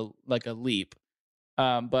kind of a leap.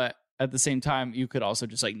 But at the same time, you could also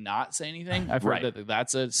just like not say anything. I've heard that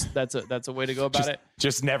that's a way to go about it.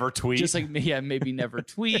 Just never tweet. Just like, maybe never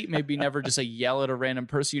tweet, maybe never just like yell at a random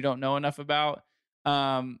person you don't know enough about.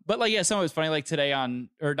 But like, some of it's funny, like today on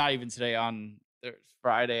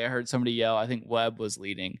Friday, I heard somebody yell, I think Webb was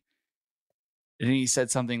leading. And he said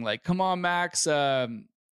something like, "Come on, Max,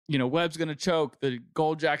 you know, Webb's going to choke. The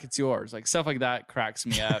gold jacket's yours." Like stuff like that cracks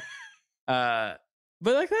me up.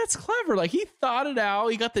 But like, that's clever. Like he thought it out.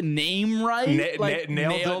 He got the name right.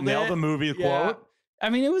 Nailed the movie quote. I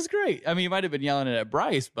mean, it was great. I mean, he might have been yelling it at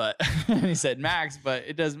Bryce, but he said Max, but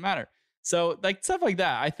it doesn't matter. So like stuff like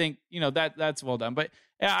that, I think, you know, that's well done. But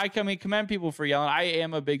yeah, I commend people for yelling. I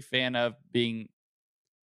am a big fan of being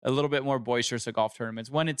a little bit more boisterous at golf tournaments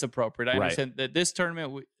when it's appropriate. I understand that this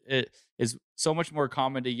tournament it is so much more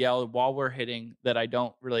common to yell while we're hitting that I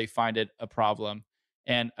don't really find it a problem.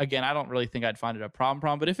 And again, I don't really think I'd find it a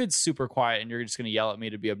problem. But if it's super quiet and you're just going to yell at me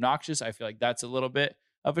to be obnoxious, I feel like that's a little bit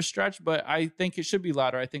of a stretch. But I think it should be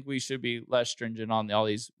louder. I think we should be less stringent on all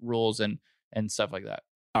these rules and stuff like that.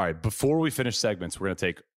 All right, before we finish segments, we're going to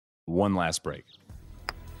take one last break.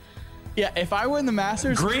 Yeah, if I win the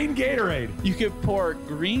Masters, green Gatorade. You could pour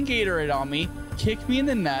green Gatorade on me, kick me in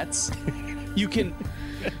the nuts. You can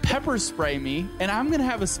pepper spray me, and I'm going to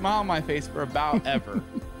have a smile on my face for about ever.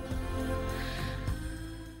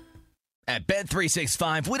 At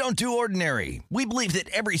Bet365, we don't do ordinary. We believe that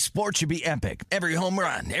every sport should be epic. Every home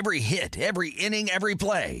run, every hit, every inning, every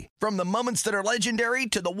play. From the moments that are legendary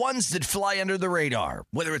to the ones that fly under the radar.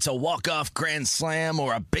 Whether it's a walk-off grand slam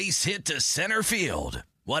or a base hit to center field.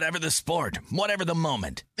 Whatever the sport, whatever the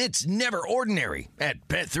moment. It's never ordinary at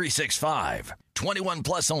Bet365. 21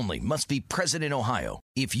 plus only. Must be present in Ohio.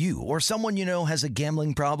 If you or someone you know has a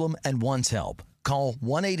gambling problem and wants help, call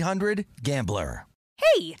 1-800-GAMBLER.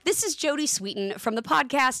 Hey, this is Jody Sweeten from the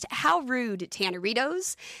podcast How Rude,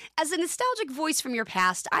 Tanneritos. As a nostalgic voice from your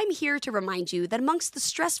past, I'm here to remind you that amongst the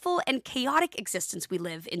stressful and chaotic existence we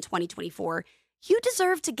live in 2024, you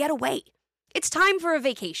deserve to get away. It's time for a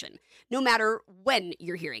vacation, no matter when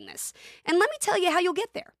you're hearing this. And let me tell you how you'll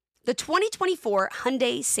get there. The 2024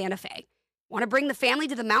 Hyundai Santa Fe. Want to bring the family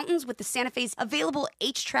to the mountains with the Santa Fe's available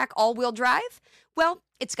H-Track all-wheel drive? Well,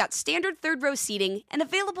 it's got standard third-row seating and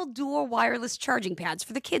available dual wireless charging pads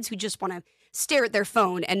for the kids who just want to stare at their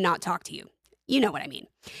phone and not talk to you. You know what I mean.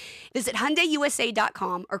 Visit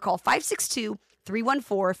HyundaiUSA.com or call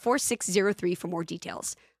 562-314-4603 for more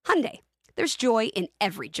details. Hyundai. There's joy in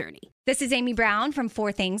every journey. This is Amy Brown from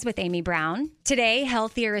 4 Things with Amy Brown. Today,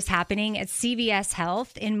 healthier is happening at CVS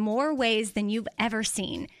Health in more ways than you've ever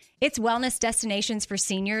seen. It's wellness destinations for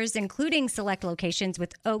seniors, including select locations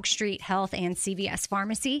with Oak Street Health and CVS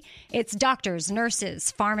Pharmacy. It's doctors,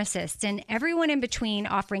 nurses, pharmacists, and everyone in between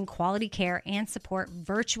offering quality care and support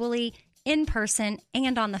virtually, in person,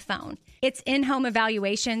 and on the phone. It's in-home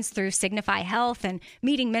evaluations through Signify Health and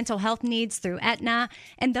meeting mental health needs through Aetna.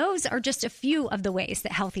 And those are just a few of the ways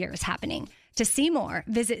that healthier is happening. To see more,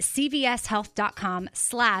 visit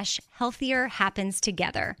cvshealth.com/healthier happens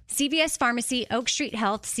together. CVS Pharmacy, Oak Street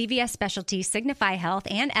Health, CVS Specialty, Signify Health,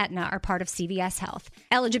 and Aetna are part of CVS Health.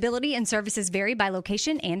 Eligibility and services vary by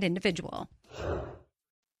location and individual.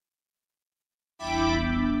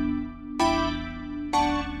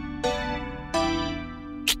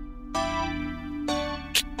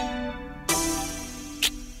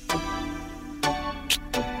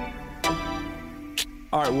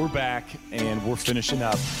 All right, we're back and we're finishing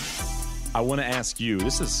up. I want to ask you,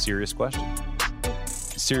 this is a serious question.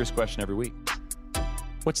 Serious question every week.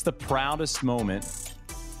 What's the proudest moment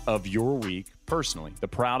of your week, personally? The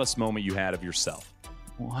proudest moment you had of yourself?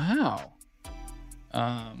 Wow.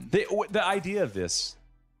 The idea of this,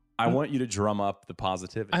 I want you to drum up the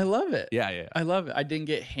positivity. I love it. Yeah. I love it. I didn't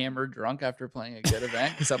get hammered drunk after playing a good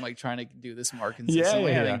event because I'm like trying to do this more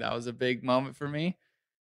consistently. I think that was a big moment for me.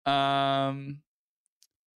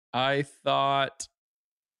 I thought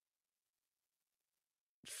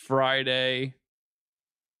Friday,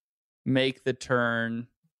 make the turn,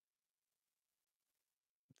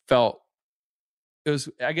 felt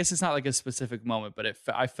I guess it's not like a specific moment, but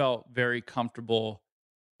I felt very comfortable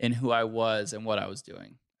in who I was and what I was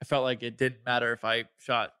doing. I felt like it didn't matter if I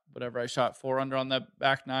shot whatever I shot 4 under on the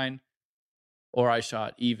back 9 or I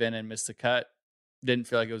shot even and missed the cut. Didn't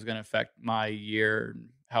feel like it was going to affect my year and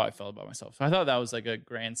how I felt about myself. So I thought that was like a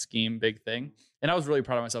grand scheme, big thing. And I was really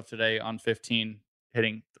proud of myself today on 15,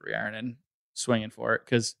 hitting 3-iron and swinging for it.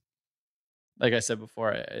 Because like I said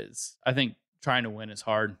before, I think trying to win is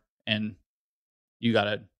hard and you got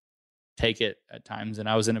to take it at times. And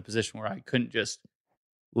I was in a position where I couldn't just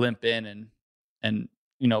limp in and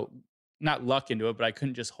not luck into it, but I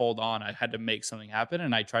couldn't just hold on. I had to make something happen,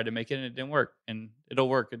 and I tried to make it, and it didn't work. And it'll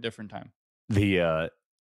work a different time. You had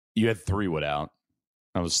 3-wood out.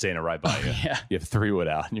 I was standing right by you. Yeah. You have 3-wood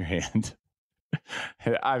out in your hand.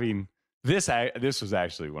 I mean, this was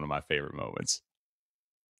actually one of my favorite moments.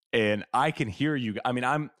 And I can hear you. I mean,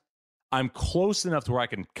 I'm close enough to where I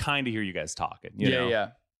can kind of hear you guys talking. You know? Yeah.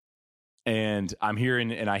 And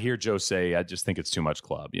I hear Joe say, I just think it's too much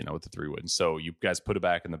club, with the 3-wood. And so you guys put it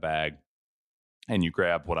back in the bag and you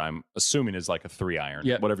grab what I'm assuming is like a 3-iron,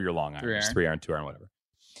 whatever your long iron is, 3-iron, 2-iron, whatever.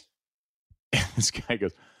 And this guy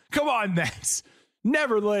goes, come on, Max,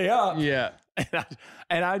 never lay up. Yeah.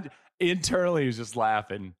 And I internally was just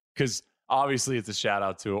laughing because obviously it's a shout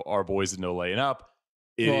out to our boys that know laying up.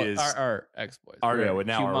 It is our ex-boys.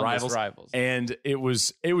 Now our rivals. And it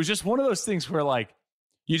was just one of those things where like,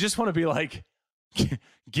 you just want to be like,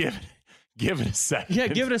 give it a second. Yeah,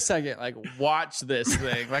 give it a second. Like, watch this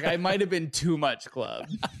thing. Like, I might have been too much club.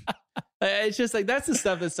 It's just like, that's the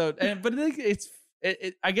stuff that's so, but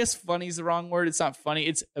I guess funny is the wrong word. It's not funny.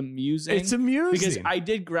 It's amusing. It's amusing. Because I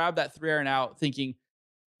did grab that 3-iron out thinking,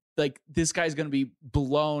 like, this guy's going to be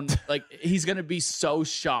blown. Like, he's going to be so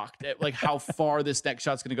shocked at, like, how far this next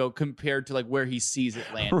shot's going to go compared to, like, where he sees it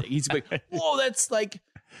landing. Right. He's like, whoa, that's, like,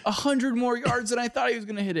 100 more yards than I thought he was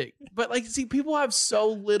going to hit it. But, like, see, people have so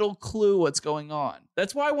little clue what's going on.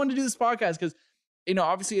 That's why I wanted to do this podcast, because,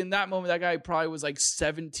 obviously in that moment, that guy probably was, like,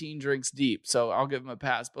 17 drinks deep. So I'll give him a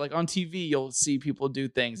pass. But, like, on TV, you'll see people do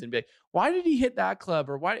things and be like, why did he hit that club?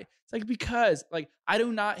 Or why? It's like, because, like, I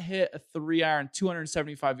do not hit a 3-iron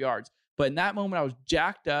 275 yards. But in that moment, I was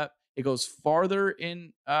jacked up. It goes farther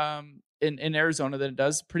in Arizona than it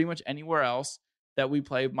does pretty much anywhere else that we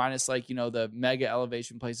play, minus, like, the mega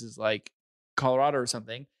elevation places like Colorado or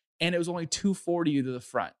something. And it was only 240 to the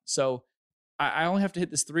front. So I only have to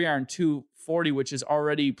hit this 3-iron 240, which is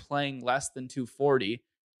already playing less than 240.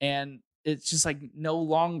 And it's just like no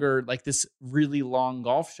longer like this really long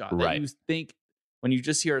golf shot that you think when you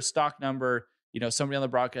just hear a stock number, somebody on the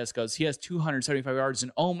broadcast goes, he has 275 yards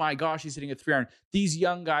and oh my gosh, he's hitting a 3-iron. These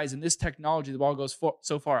young guys and this technology, the ball goes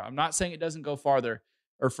so far. I'm not saying it doesn't go farther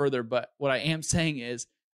or further, but what I am saying is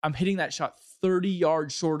I'm hitting that shot 30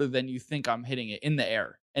 yards shorter than you think I'm hitting it in the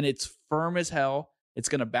air. And it's firm as hell. It's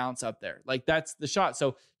going to bounce up there. Like, that's the shot.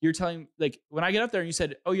 So you're telling, like, when I get up there and you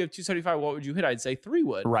said, oh, you have 275, what would you hit? I'd say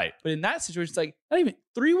 3-wood. Right. But in that situation, it's like, not even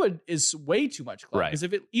 3-wood is way too much club. Because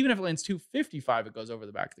even if it lands 255, it goes over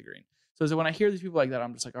the back of the green. So when I hear these people like that,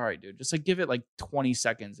 I'm just like, all right, dude, just like give it like 20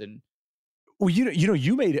 seconds. And well,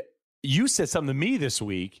 you said something to me this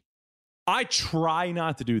week. I try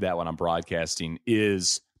not to do that when I'm broadcasting,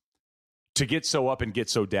 is to get so up and get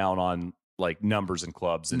so down on like numbers and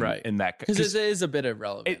clubs and that, because it is a bit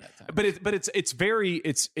irrelevant at times. But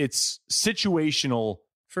it's situational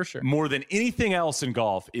for sure. More than anything else in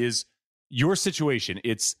golf is your situation.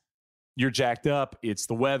 You're jacked up. It's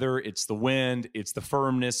the weather. It's the wind. It's the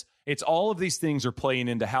firmness. It's all of these things are playing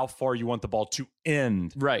into how far you want the ball to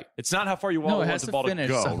end. Right. It's not how far you want the ball to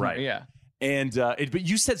go. Somewhere. Right. Yeah. And but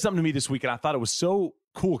you said something to me this week, and I thought it was so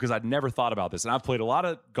cool because I'd never thought about this. And I've played a lot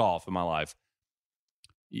of golf in my life.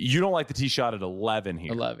 You don't like the tee shot at 11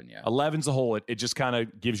 here. 11, yeah. 11's a hole. It just kind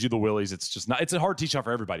of gives you the willies. It's just not. It's a hard tee shot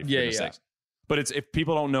for everybody. For goodness sakes. But if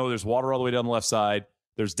people don't know, there's water all the way down the left side.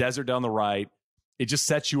 There's desert down the right. It just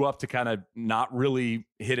sets you up to kind of not really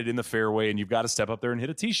hit it in the fairway, and you've got to step up there and hit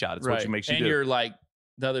a tee shot. It's what makes you do. And you're like,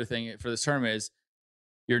 the other thing for this tournament is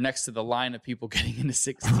you're next to the line of people getting into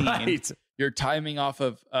 16. Right. You're timing off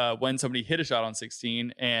of when somebody hit a shot on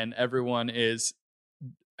 16, and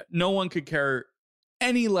no one could care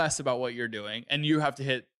any less about what you're doing, and you have to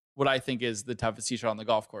hit what I think is the toughest tee shot on the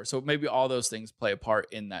golf course. So maybe all those things play a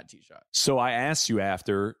part in that tee shot. So I asked you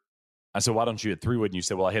after, I said, why don't you hit 3-wood? And you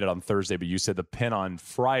said, well, I hit it on Thursday, but you said the pin on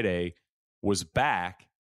Friday was back,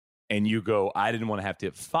 and you go, I didn't want to have to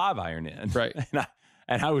hit 5-iron in. Right.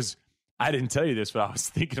 I didn't tell you this, but I was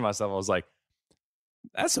thinking to myself, I was like,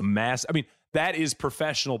 that's a mass. I mean, that is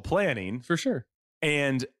professional planning. For sure.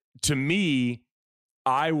 And to me,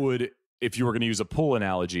 I would, if you were going to use a pool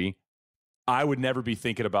analogy, I would never be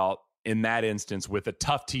thinking about, in that instance, with a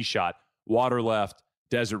tough tee shot, water left,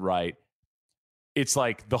 desert right. It's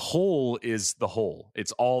like the hole is the hole.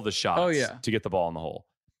 It's all the shots to get the ball in the hole.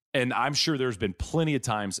 And I'm sure there's been plenty of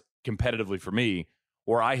times competitively for me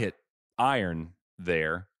where I hit iron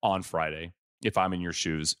there on Friday, if I'm in your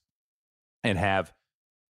shoes, and have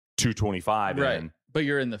 225 in. But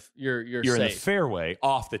you're in the you're in the safe. fairway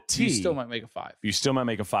off the tee. You still might make a 5. You still might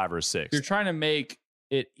make a 5 or a 6. You're trying to make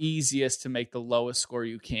it easiest to make the lowest score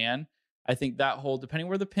you can. I think that hole, depending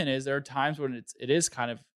where the pin is, there are times when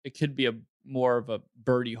it could be more of a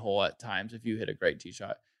birdie hole at times if you hit a great tee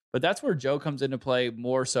shot. But that's where Joe comes into play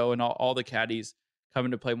more so, and all the caddies come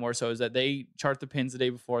into play more so, is that they chart the pins the day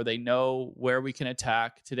before. They know where we can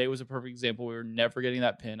attack. Today was a perfect example. We were never getting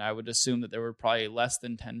that pin. I would assume that there were probably less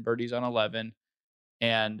than 10 birdies on 11.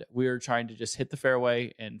 And we were trying to just hit the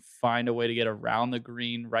fairway and find a way to get around the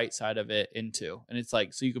green right side of it into. And it's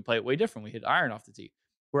like, so you could play it way different. We hit iron off the tee.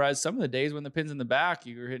 Whereas some of the days when the pin's in the back,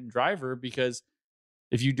 you're hitting driver, because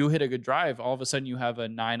if you do hit a good drive, all of a sudden you have a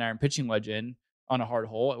 9-iron pitching wedge in on a hard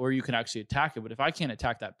hole where you can actually attack it. But if I can't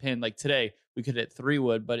attack that pin, like today, we could hit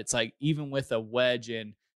 3-wood, but it's like even with a wedge in,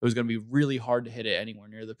 it was going to be really hard to hit it anywhere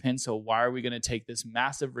near the pin. So why are we going to take this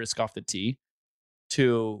massive risk off the tee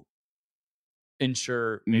to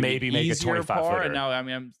ensure maybe make a 25-footer? And now, I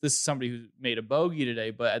mean, this is somebody who made a bogey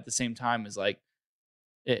today, but at the same time is like,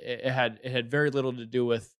 it had very little to do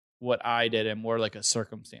with what I did and more like a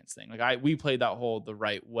circumstance thing. Like we played that hole the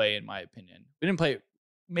right way, in my opinion. We didn't play it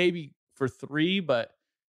maybe for 3, but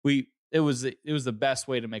it was the best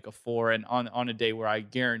way to make a 4, and on a day where I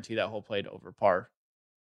guarantee that hole played over par.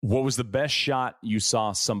 What was the best shot you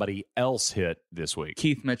saw somebody else hit this week?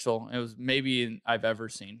 Keith Mitchell. It was maybe I've ever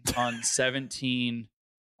seen on 17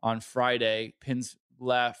 on Friday, pins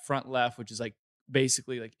left, front left, which is like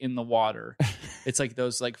basically like in the water. It's like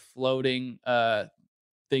those like floating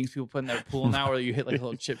things people put in their pool now, where you hit like a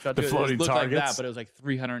little chip shot. The floating looked targets. like that, but it was like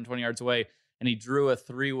 320 yards away, and he drew a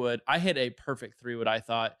 3-wood. I hit a perfect 3-wood, I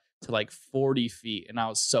thought, to like 40 feet, and I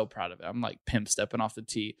was so proud of it. I'm like pimp stepping off the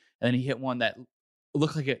tee, and then he hit one that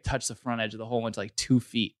looked like it touched the front edge of the hole, went to like 2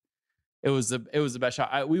 feet. It was the best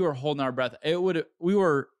shot. We were holding our breath. There's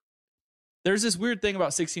this weird thing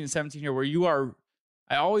about 16 and 17 here where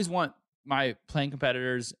I always want my playing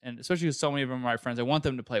competitors, and especially with so many of them are my friends, I want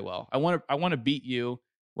them to play well. I want to beat you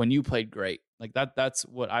when you played great. Like that's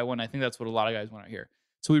what I want. I think that's what a lot of guys want to hear.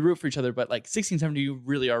 So we root for each other, but like 16, 17, you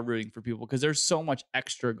really are rooting for people because there's so much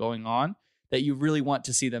extra going on that you really want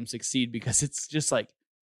to see them succeed, because it's just like,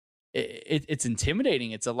 it's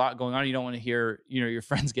intimidating. It's a lot going on. You don't want to hear, your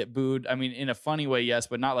friends get booed. I mean, in a funny way, yes,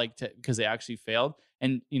 but not like because they actually failed.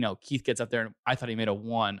 And, Keith gets up there and I thought he made a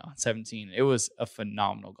 1 on 17. It was a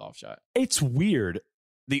phenomenal golf shot. It's weird.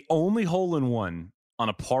 The only hole in one on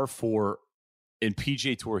a par 4 in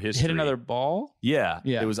PGA Tour history. Hit another ball? Yeah. I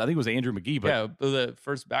think it was Andrew McGee. But yeah, the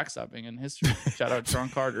first backstopping in history. Shout out Sean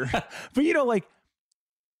Carter. But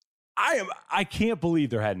I can't believe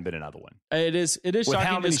there hadn't been another one. It is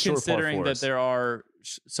shocking, just considering that there are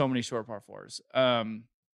so many short par 4s.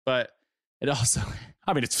 But it also,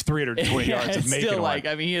 I mean, it's 320 yards of making still one.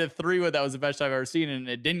 he had a 3-wood that was the best shot I've ever seen, and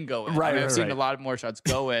it didn't go in. Right, I've seen a lot more shots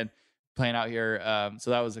go in playing out here. So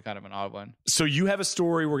that was a kind of an odd one. So you have a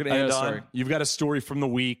story we're going to end on. Story. You've got a story from the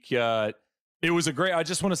week. I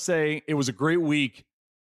just want to say it was a great week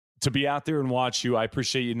to be out there and watch you. I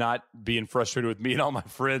appreciate you not being frustrated with me and all my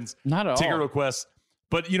friends. Not at all. Ticket requests.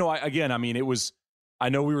 But, I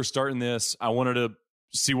know we were starting this. I wanted to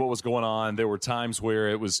see what was going on. There were times where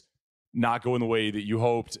it was not going the way that you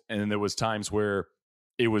hoped. And then there was times where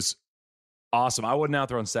it was awesome. I wasn't out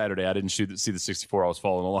there on Saturday. I didn't see the 64. I was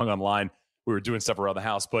following along online. We were doing stuff around the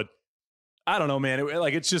house. But I don't know, man.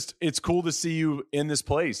 It's cool to see you in this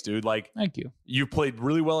place, dude. Like, thank you. You played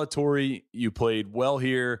really well at Torrey. You played well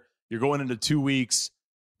here. You're going into 2 weeks,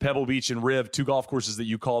 Pebble Beach and Riv, 2 golf courses that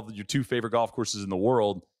you call your 2 favorite golf courses in the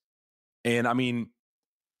world. And I mean,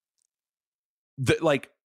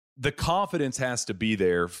 the confidence has to be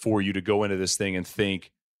there for you to go into this thing and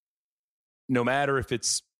think, no matter if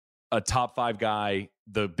it's a top 5 guy,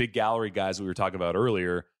 the big gallery guys that we were talking about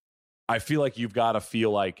earlier, I feel like you've got to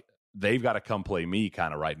feel like they've got to come play me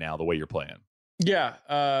kind of right now, the way you're playing. Yeah.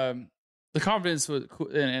 The confidence was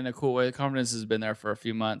in a cool way. The confidence has been there for a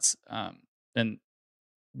few months, and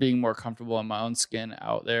being more comfortable in my own skin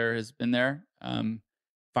out there has been there.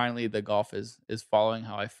 Finally, the golf is following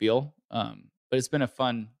how I feel. But it's been a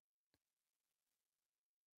fun.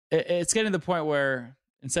 It's getting to the point where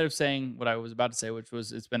instead of saying what I was about to say, which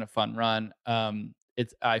was it's been a fun run,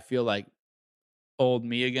 I feel like old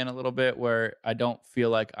me again a little bit, where I don't feel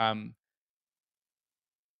like I'm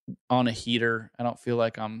on a heater. I don't feel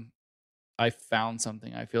like I found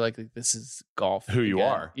something. I feel like this is golf. Who you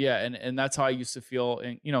are. Yeah. And that's how I used to feel.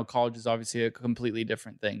 And, college is obviously a completely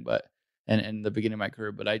different thing, but, and in the beginning of my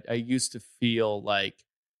career, but I used to feel like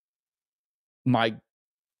my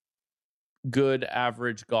good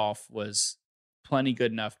average golf was plenty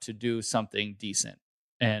good enough to do something decent.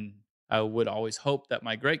 And I would always hope that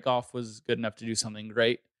my great golf was good enough to do something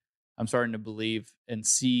great. I'm starting to believe and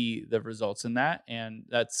see the results in that. And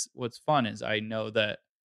that's what's fun is I know that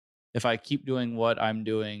if I keep doing what I'm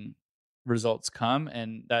doing, results come.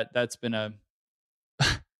 And that's been a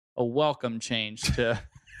welcome change to,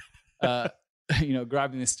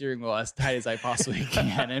 grabbing the steering wheel as tight as I possibly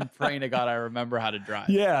can and praying to God I remember how to drive.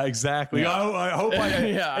 Yeah, exactly. Yeah. I hope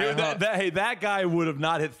Yeah, that guy would have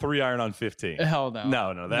not hit 3-iron on 15. Hell no.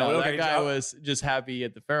 No. That guy was just happy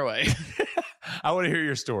at the fairway. I want to hear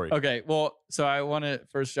your story. Okay, well, so I want to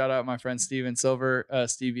first shout out my friend Steven Silver,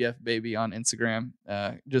 Stevie F Baby on Instagram.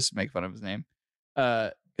 Just make fun of his name.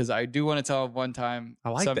 Because I do want to tell one time. I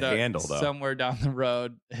like the handle, though. Somewhere down the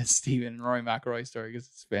road, Steven and Rory McIlroy story because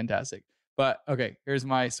it's fantastic. But okay, here's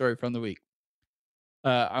my story from the week.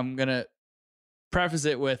 I'm going to preface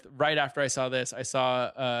it with right after I saw this, I saw,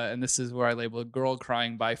 and this is where I labeled girl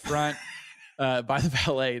crying by front. By the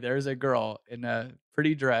valet, there's a girl in a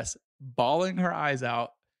pretty dress bawling her eyes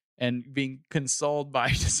out and being consoled by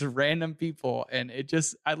just random people. And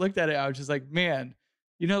I looked at it, I was just like, man,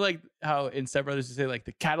 like how in Step Brothers you say like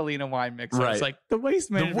the Catalina wine mix. Right. It's like the Waste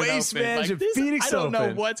Management Phoenix I don't Open.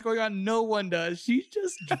 know what's going on. No one does. She's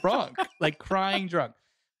just drunk, like crying drunk.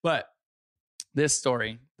 But this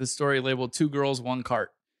story labeled 2 girls, 1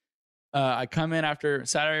 cart. I come in after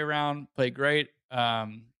Saturday round, play great.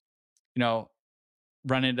 Run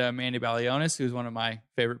into Mandy Balionis, who's one of my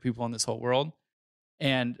favorite people in this whole world.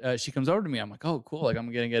 And she comes over to me. I'm like, oh, cool. Like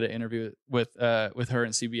I'm going to get an interview with her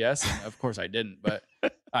in CBS. And of course I didn't, but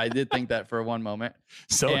I did think that for one moment.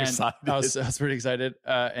 Excited. I was pretty excited.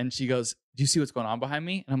 And she goes, do you see what's going on behind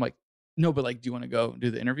me? And I'm like, no, but like, do you want to go do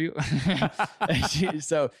the interview? And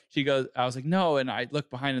so she goes, I was like, no. And I look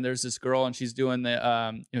behind and there's this girl and she's doing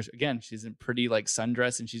the, again, she's in pretty like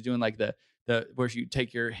sundress and she's doing like the where you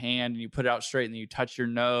take your hand and you put it out straight and then you touch your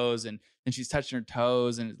nose and then she's touching her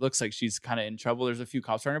toes and it looks like she's kind of in trouble. There's a few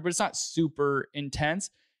cops around her, but it's not super intense.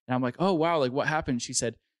 And I'm like, oh, wow. Like what happened? She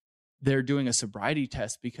said, they're doing a sobriety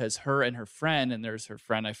test because her and her friend, and there's her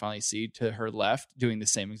friend I finally see to her left doing the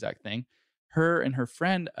same exact thing. Her and her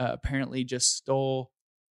friend apparently just stole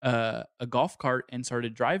a golf cart and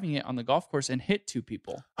started driving it on the golf course and hit 2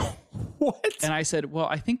 people. What? And I said, well,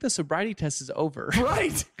 I think the sobriety test is over.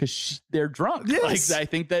 Right. Because they're drunk. Yes. Like, I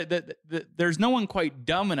think that there's no one quite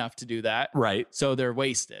dumb enough to do that. Right. So they're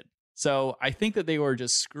wasted. So I think that they were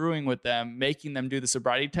just screwing with them, making them do the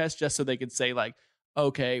sobriety test just so they could say like,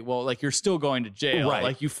 okay, well, like you're still going to jail. Right.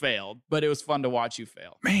 Like you failed, but it was fun to watch you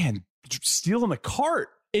fail. Man, stealing a cart.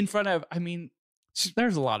 In front of,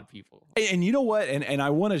 there's a lot of people. And you know what? And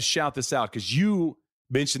I want to shout this out because you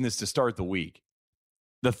mentioned this to start the week.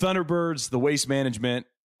 The Thunderbirds, the Waste Management,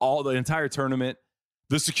 all the entire tournament,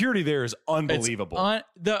 the security there is unbelievable.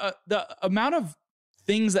 The amount of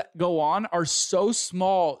things that go on are so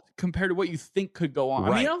small compared to what you think could go on.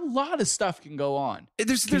 Right. I mean, a lot of stuff can go on.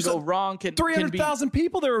 There's go wrong. 300,000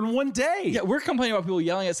 people there in one day. Yeah, we're complaining about people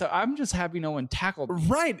yelling at stuff. I'm just happy no one tackled me.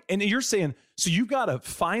 Right. And you're saying, so you got to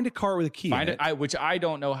find a car with a key in it. Which I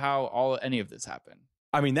don't know how any of this happened.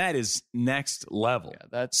 I mean, that is next level.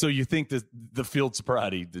 Yeah, so you think that the field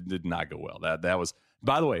sobriety did not go well. That was,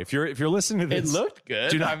 by the way, if you're listening to this, it looked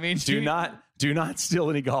good. Do not steal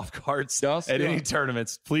any golf carts at any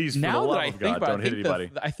tournaments, please. For now the love that I of think God, about don't it, hit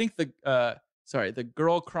anybody. I think the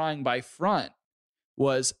girl crying by front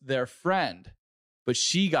was their friend, but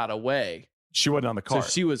she got away. She wasn't on the cart. So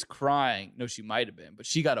she was crying. No, she might have been, but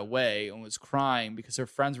she got away and was crying because her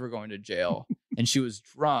friends were going to jail and she was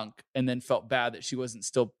drunk and then felt bad that she wasn't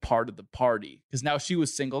still part of the party because now she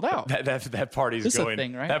was singled out. That party's this going, is a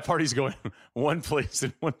thing, right? That party's going one place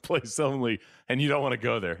and one place only, and you don't want to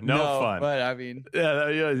go there. No fun. But I mean,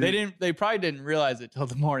 yeah, they probably didn't realize it till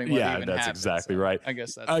the morning. Yeah, that's happened, exactly so right. I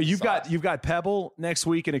guess that's you've got Pebble next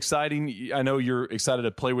week and exciting. I know you're excited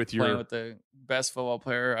to play with the best football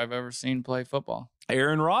player I've ever seen play football,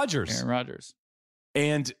 Aaron Rodgers.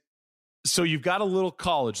 And so you've got a little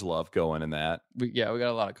college love going in that. We got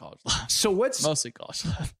a lot of college love. So what's mostly college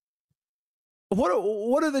love?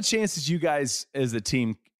 What are the chances you guys as a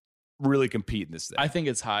team really compete in this thing? I think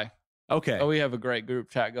it's high. Okay. Oh, we have a great group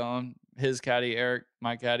chat going. His caddy, Eric,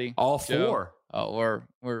 my caddy, all Joe. 4. Oh, we're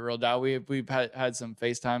real down. We've had some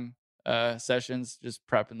FaceTime sessions just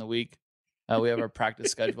prepping the week. We have our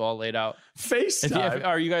practice schedule all laid out.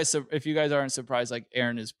 FaceTime. If you guys aren't surprised, like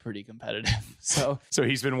Aaron is pretty competitive. So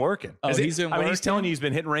he's been working. He's been working. He's telling you he's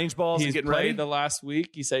been hitting range balls and getting ready. He's played the last week.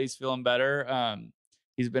 He said he's feeling better.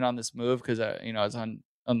 He's been on this move because I was on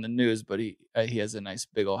the news, but he has a nice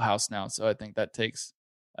big old house now. So I think that takes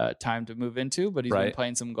time to move into. But he's been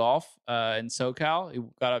playing some golf in SoCal. He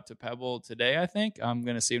got up to Pebble today, I think. I'm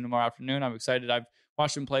going to see him tomorrow afternoon. I'm excited. I've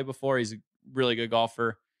watched him play before. He's a really good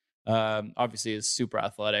golfer. Obviously, is super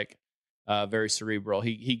athletic, very cerebral.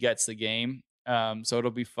 He gets the game. So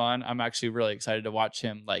it'll be fun. I'm actually really excited to watch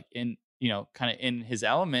him like kind of in his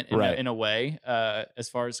element in a way, as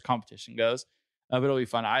far as competition goes. But it'll be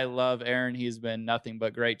fun. I love Aaron. He's been nothing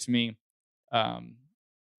but great to me.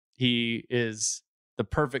 He is the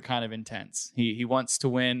perfect kind of intense. He wants to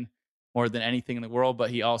win more than anything in the world, but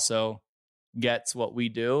he also gets what we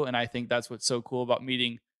do. And I think that's what's so cool about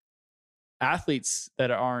meeting athletes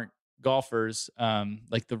that aren't golfers,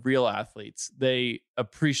 like the real athletes. They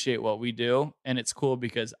appreciate what we do, and it's cool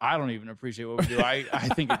because I don't even appreciate what we do. I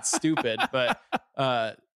think it's stupid, but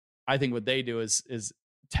I think what they do is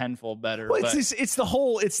tenfold better. Well, it's the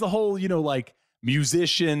whole like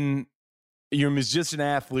musician. You're musician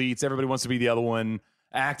athletes. Everybody wants to be the other one.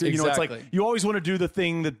 Actor, exactly. It's like you always want to do the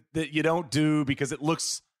thing that you don't do because it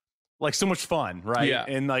looks like so much fun, right? Yeah.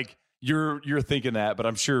 And like you're thinking that, but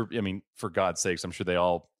I'm sure. I mean, for God's sakes, I'm sure they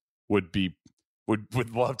all would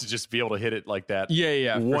love to just be able to hit it like that.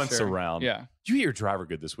 Yeah. Once sure. around. Yeah. You hit your driver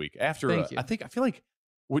good this week. After Thank you. I feel like.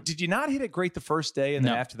 Did you not hit it great the first day, and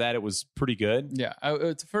then after that it was pretty good? Yeah,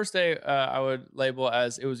 it's the first day I would label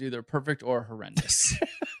as it was either perfect or horrendous,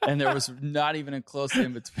 and there was not even a close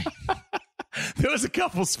in between. There was a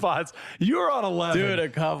couple spots. You were on 11. Dude, a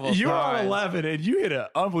couple. You were on 11, and you hit an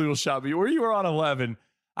unbelievable shot. But where you were on 11,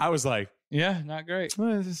 I was like, yeah, not great.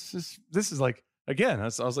 Well, this is like, again, I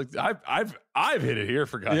was like, I've hit it here,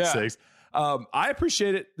 for God's sakes. I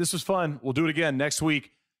appreciate it. This was fun. We'll do it again next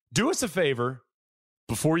week. Do us a favor.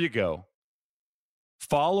 Before you go,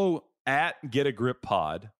 follow at Get a Grip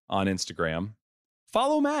Pod on Instagram.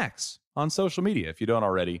 Follow Max on social media if you don't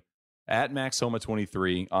already. At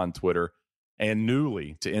MaxHoma23 on Twitter. And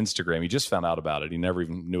newly to Instagram. He just found out about it. He never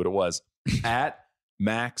even knew what it was. At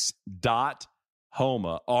Max.Homa.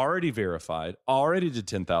 Already verified. Already to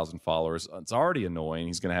 10,000 followers. It's already annoying.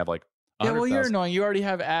 He's going to have like 100,000. Yeah, well, you're annoying. You already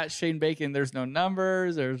have at Shane Bacon. There's no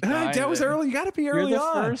numbers. That was early. You got to be early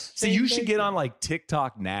on. So you should get on like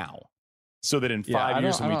TikTok now, so that in 5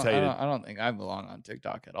 years when we tell you, I don't think I belong on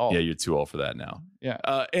TikTok at all. Yeah, you're too old for that now. Yeah.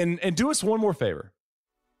 And do us one more favor.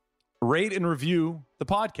 Rate and review the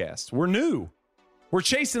podcast. We're new. We're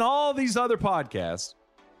chasing all these other podcasts,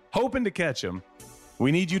 hoping to catch them.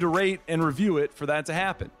 We need you to rate and review it for that to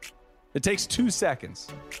happen. It takes 2 seconds.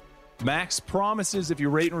 Max promises if you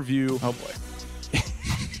rate and review, oh boy,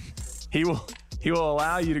 he will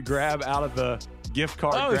allow you to grab out of the gift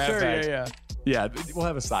card. Oh, grab sure, bag. Yeah. We'll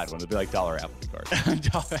have a side one. It'll be like $1 Applebee's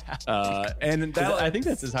card. And I think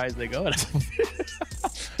that's as high as they go.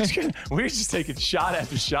 We're just taking shot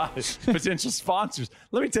after shot at potential sponsors.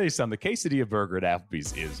 Let me tell you something. The quesadilla burger at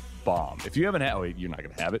Applebee's is bomb. If you haven't had, you're not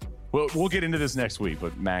going to have it. We'll get into this next week,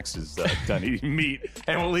 but Max is done eating meat,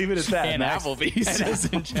 and we'll leave it at that. And Max,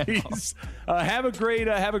 Applebee's. Have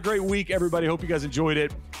a great week, everybody. Hope you guys enjoyed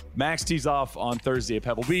it. Max tees off on Thursday at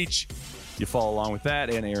Pebble Beach. You follow along with that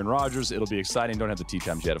and Aaron Rodgers. It'll be exciting. Don't have the tee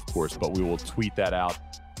times yet, of course, but we will tweet that out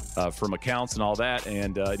from accounts and all that.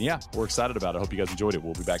 And we're excited about it. Hope you guys enjoyed it.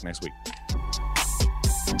 We'll be back next week.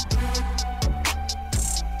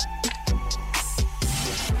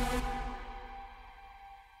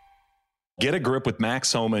 Get a Grip with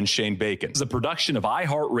Max Homa and Shane Bacon. It's a production of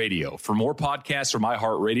iHeartRadio. For more podcasts from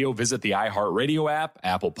iHeartRadio, visit the iHeartRadio app,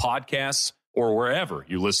 Apple Podcasts, or wherever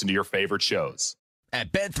you listen to your favorite shows.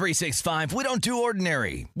 At Bet365, we don't do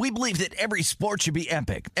ordinary. We believe that every sport should be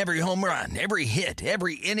epic. Every home run, every hit,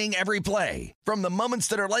 every inning, every play. From the moments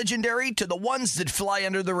that are legendary to the ones that fly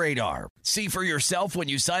under the radar. See for yourself when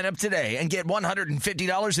you sign up today and get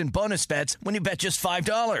 $150 in bonus bets when you bet just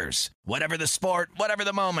 $5. Whatever the sport, whatever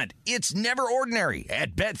the moment, it's never ordinary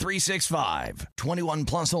at Bet365. 21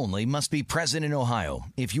 plus only. Must be present in Ohio.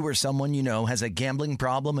 If you or someone you know has a gambling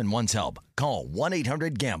problem and wants help, call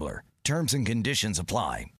 1-800-GAMBLER. Terms and conditions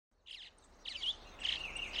apply.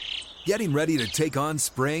 Getting ready to take on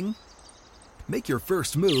spring? Make your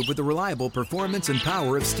first move with the reliable performance and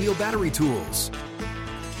power of Steel battery tools.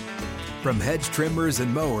 From hedge trimmers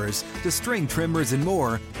and mowers to string trimmers and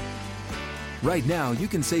more, right now you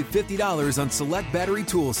can save $50 on select battery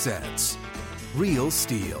tool sets. Real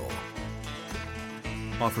Steel.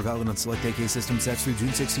 Offer valid on select AK system sets through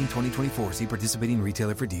June 16, 2024. See participating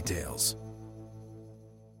retailer for details.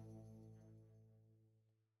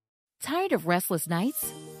 Tired of restless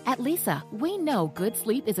nights? At Leesa, we know good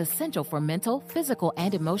sleep is essential for mental, physical,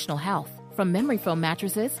 and emotional health. From memory foam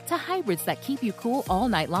mattresses to hybrids that keep you cool all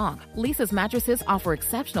night long, Leesa's mattresses offer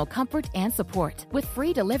exceptional comfort and support with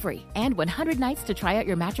free delivery and 100 nights to try out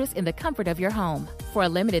your mattress in the comfort of your home. For a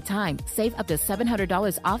limited time, save up to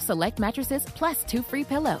 $700 off select mattresses plus 2 free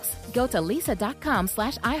pillows. Go to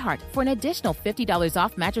leesa.com/iHeart for an additional $50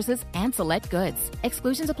 off mattresses and select goods.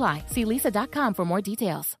 Exclusions apply. See leesa.com for more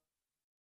details.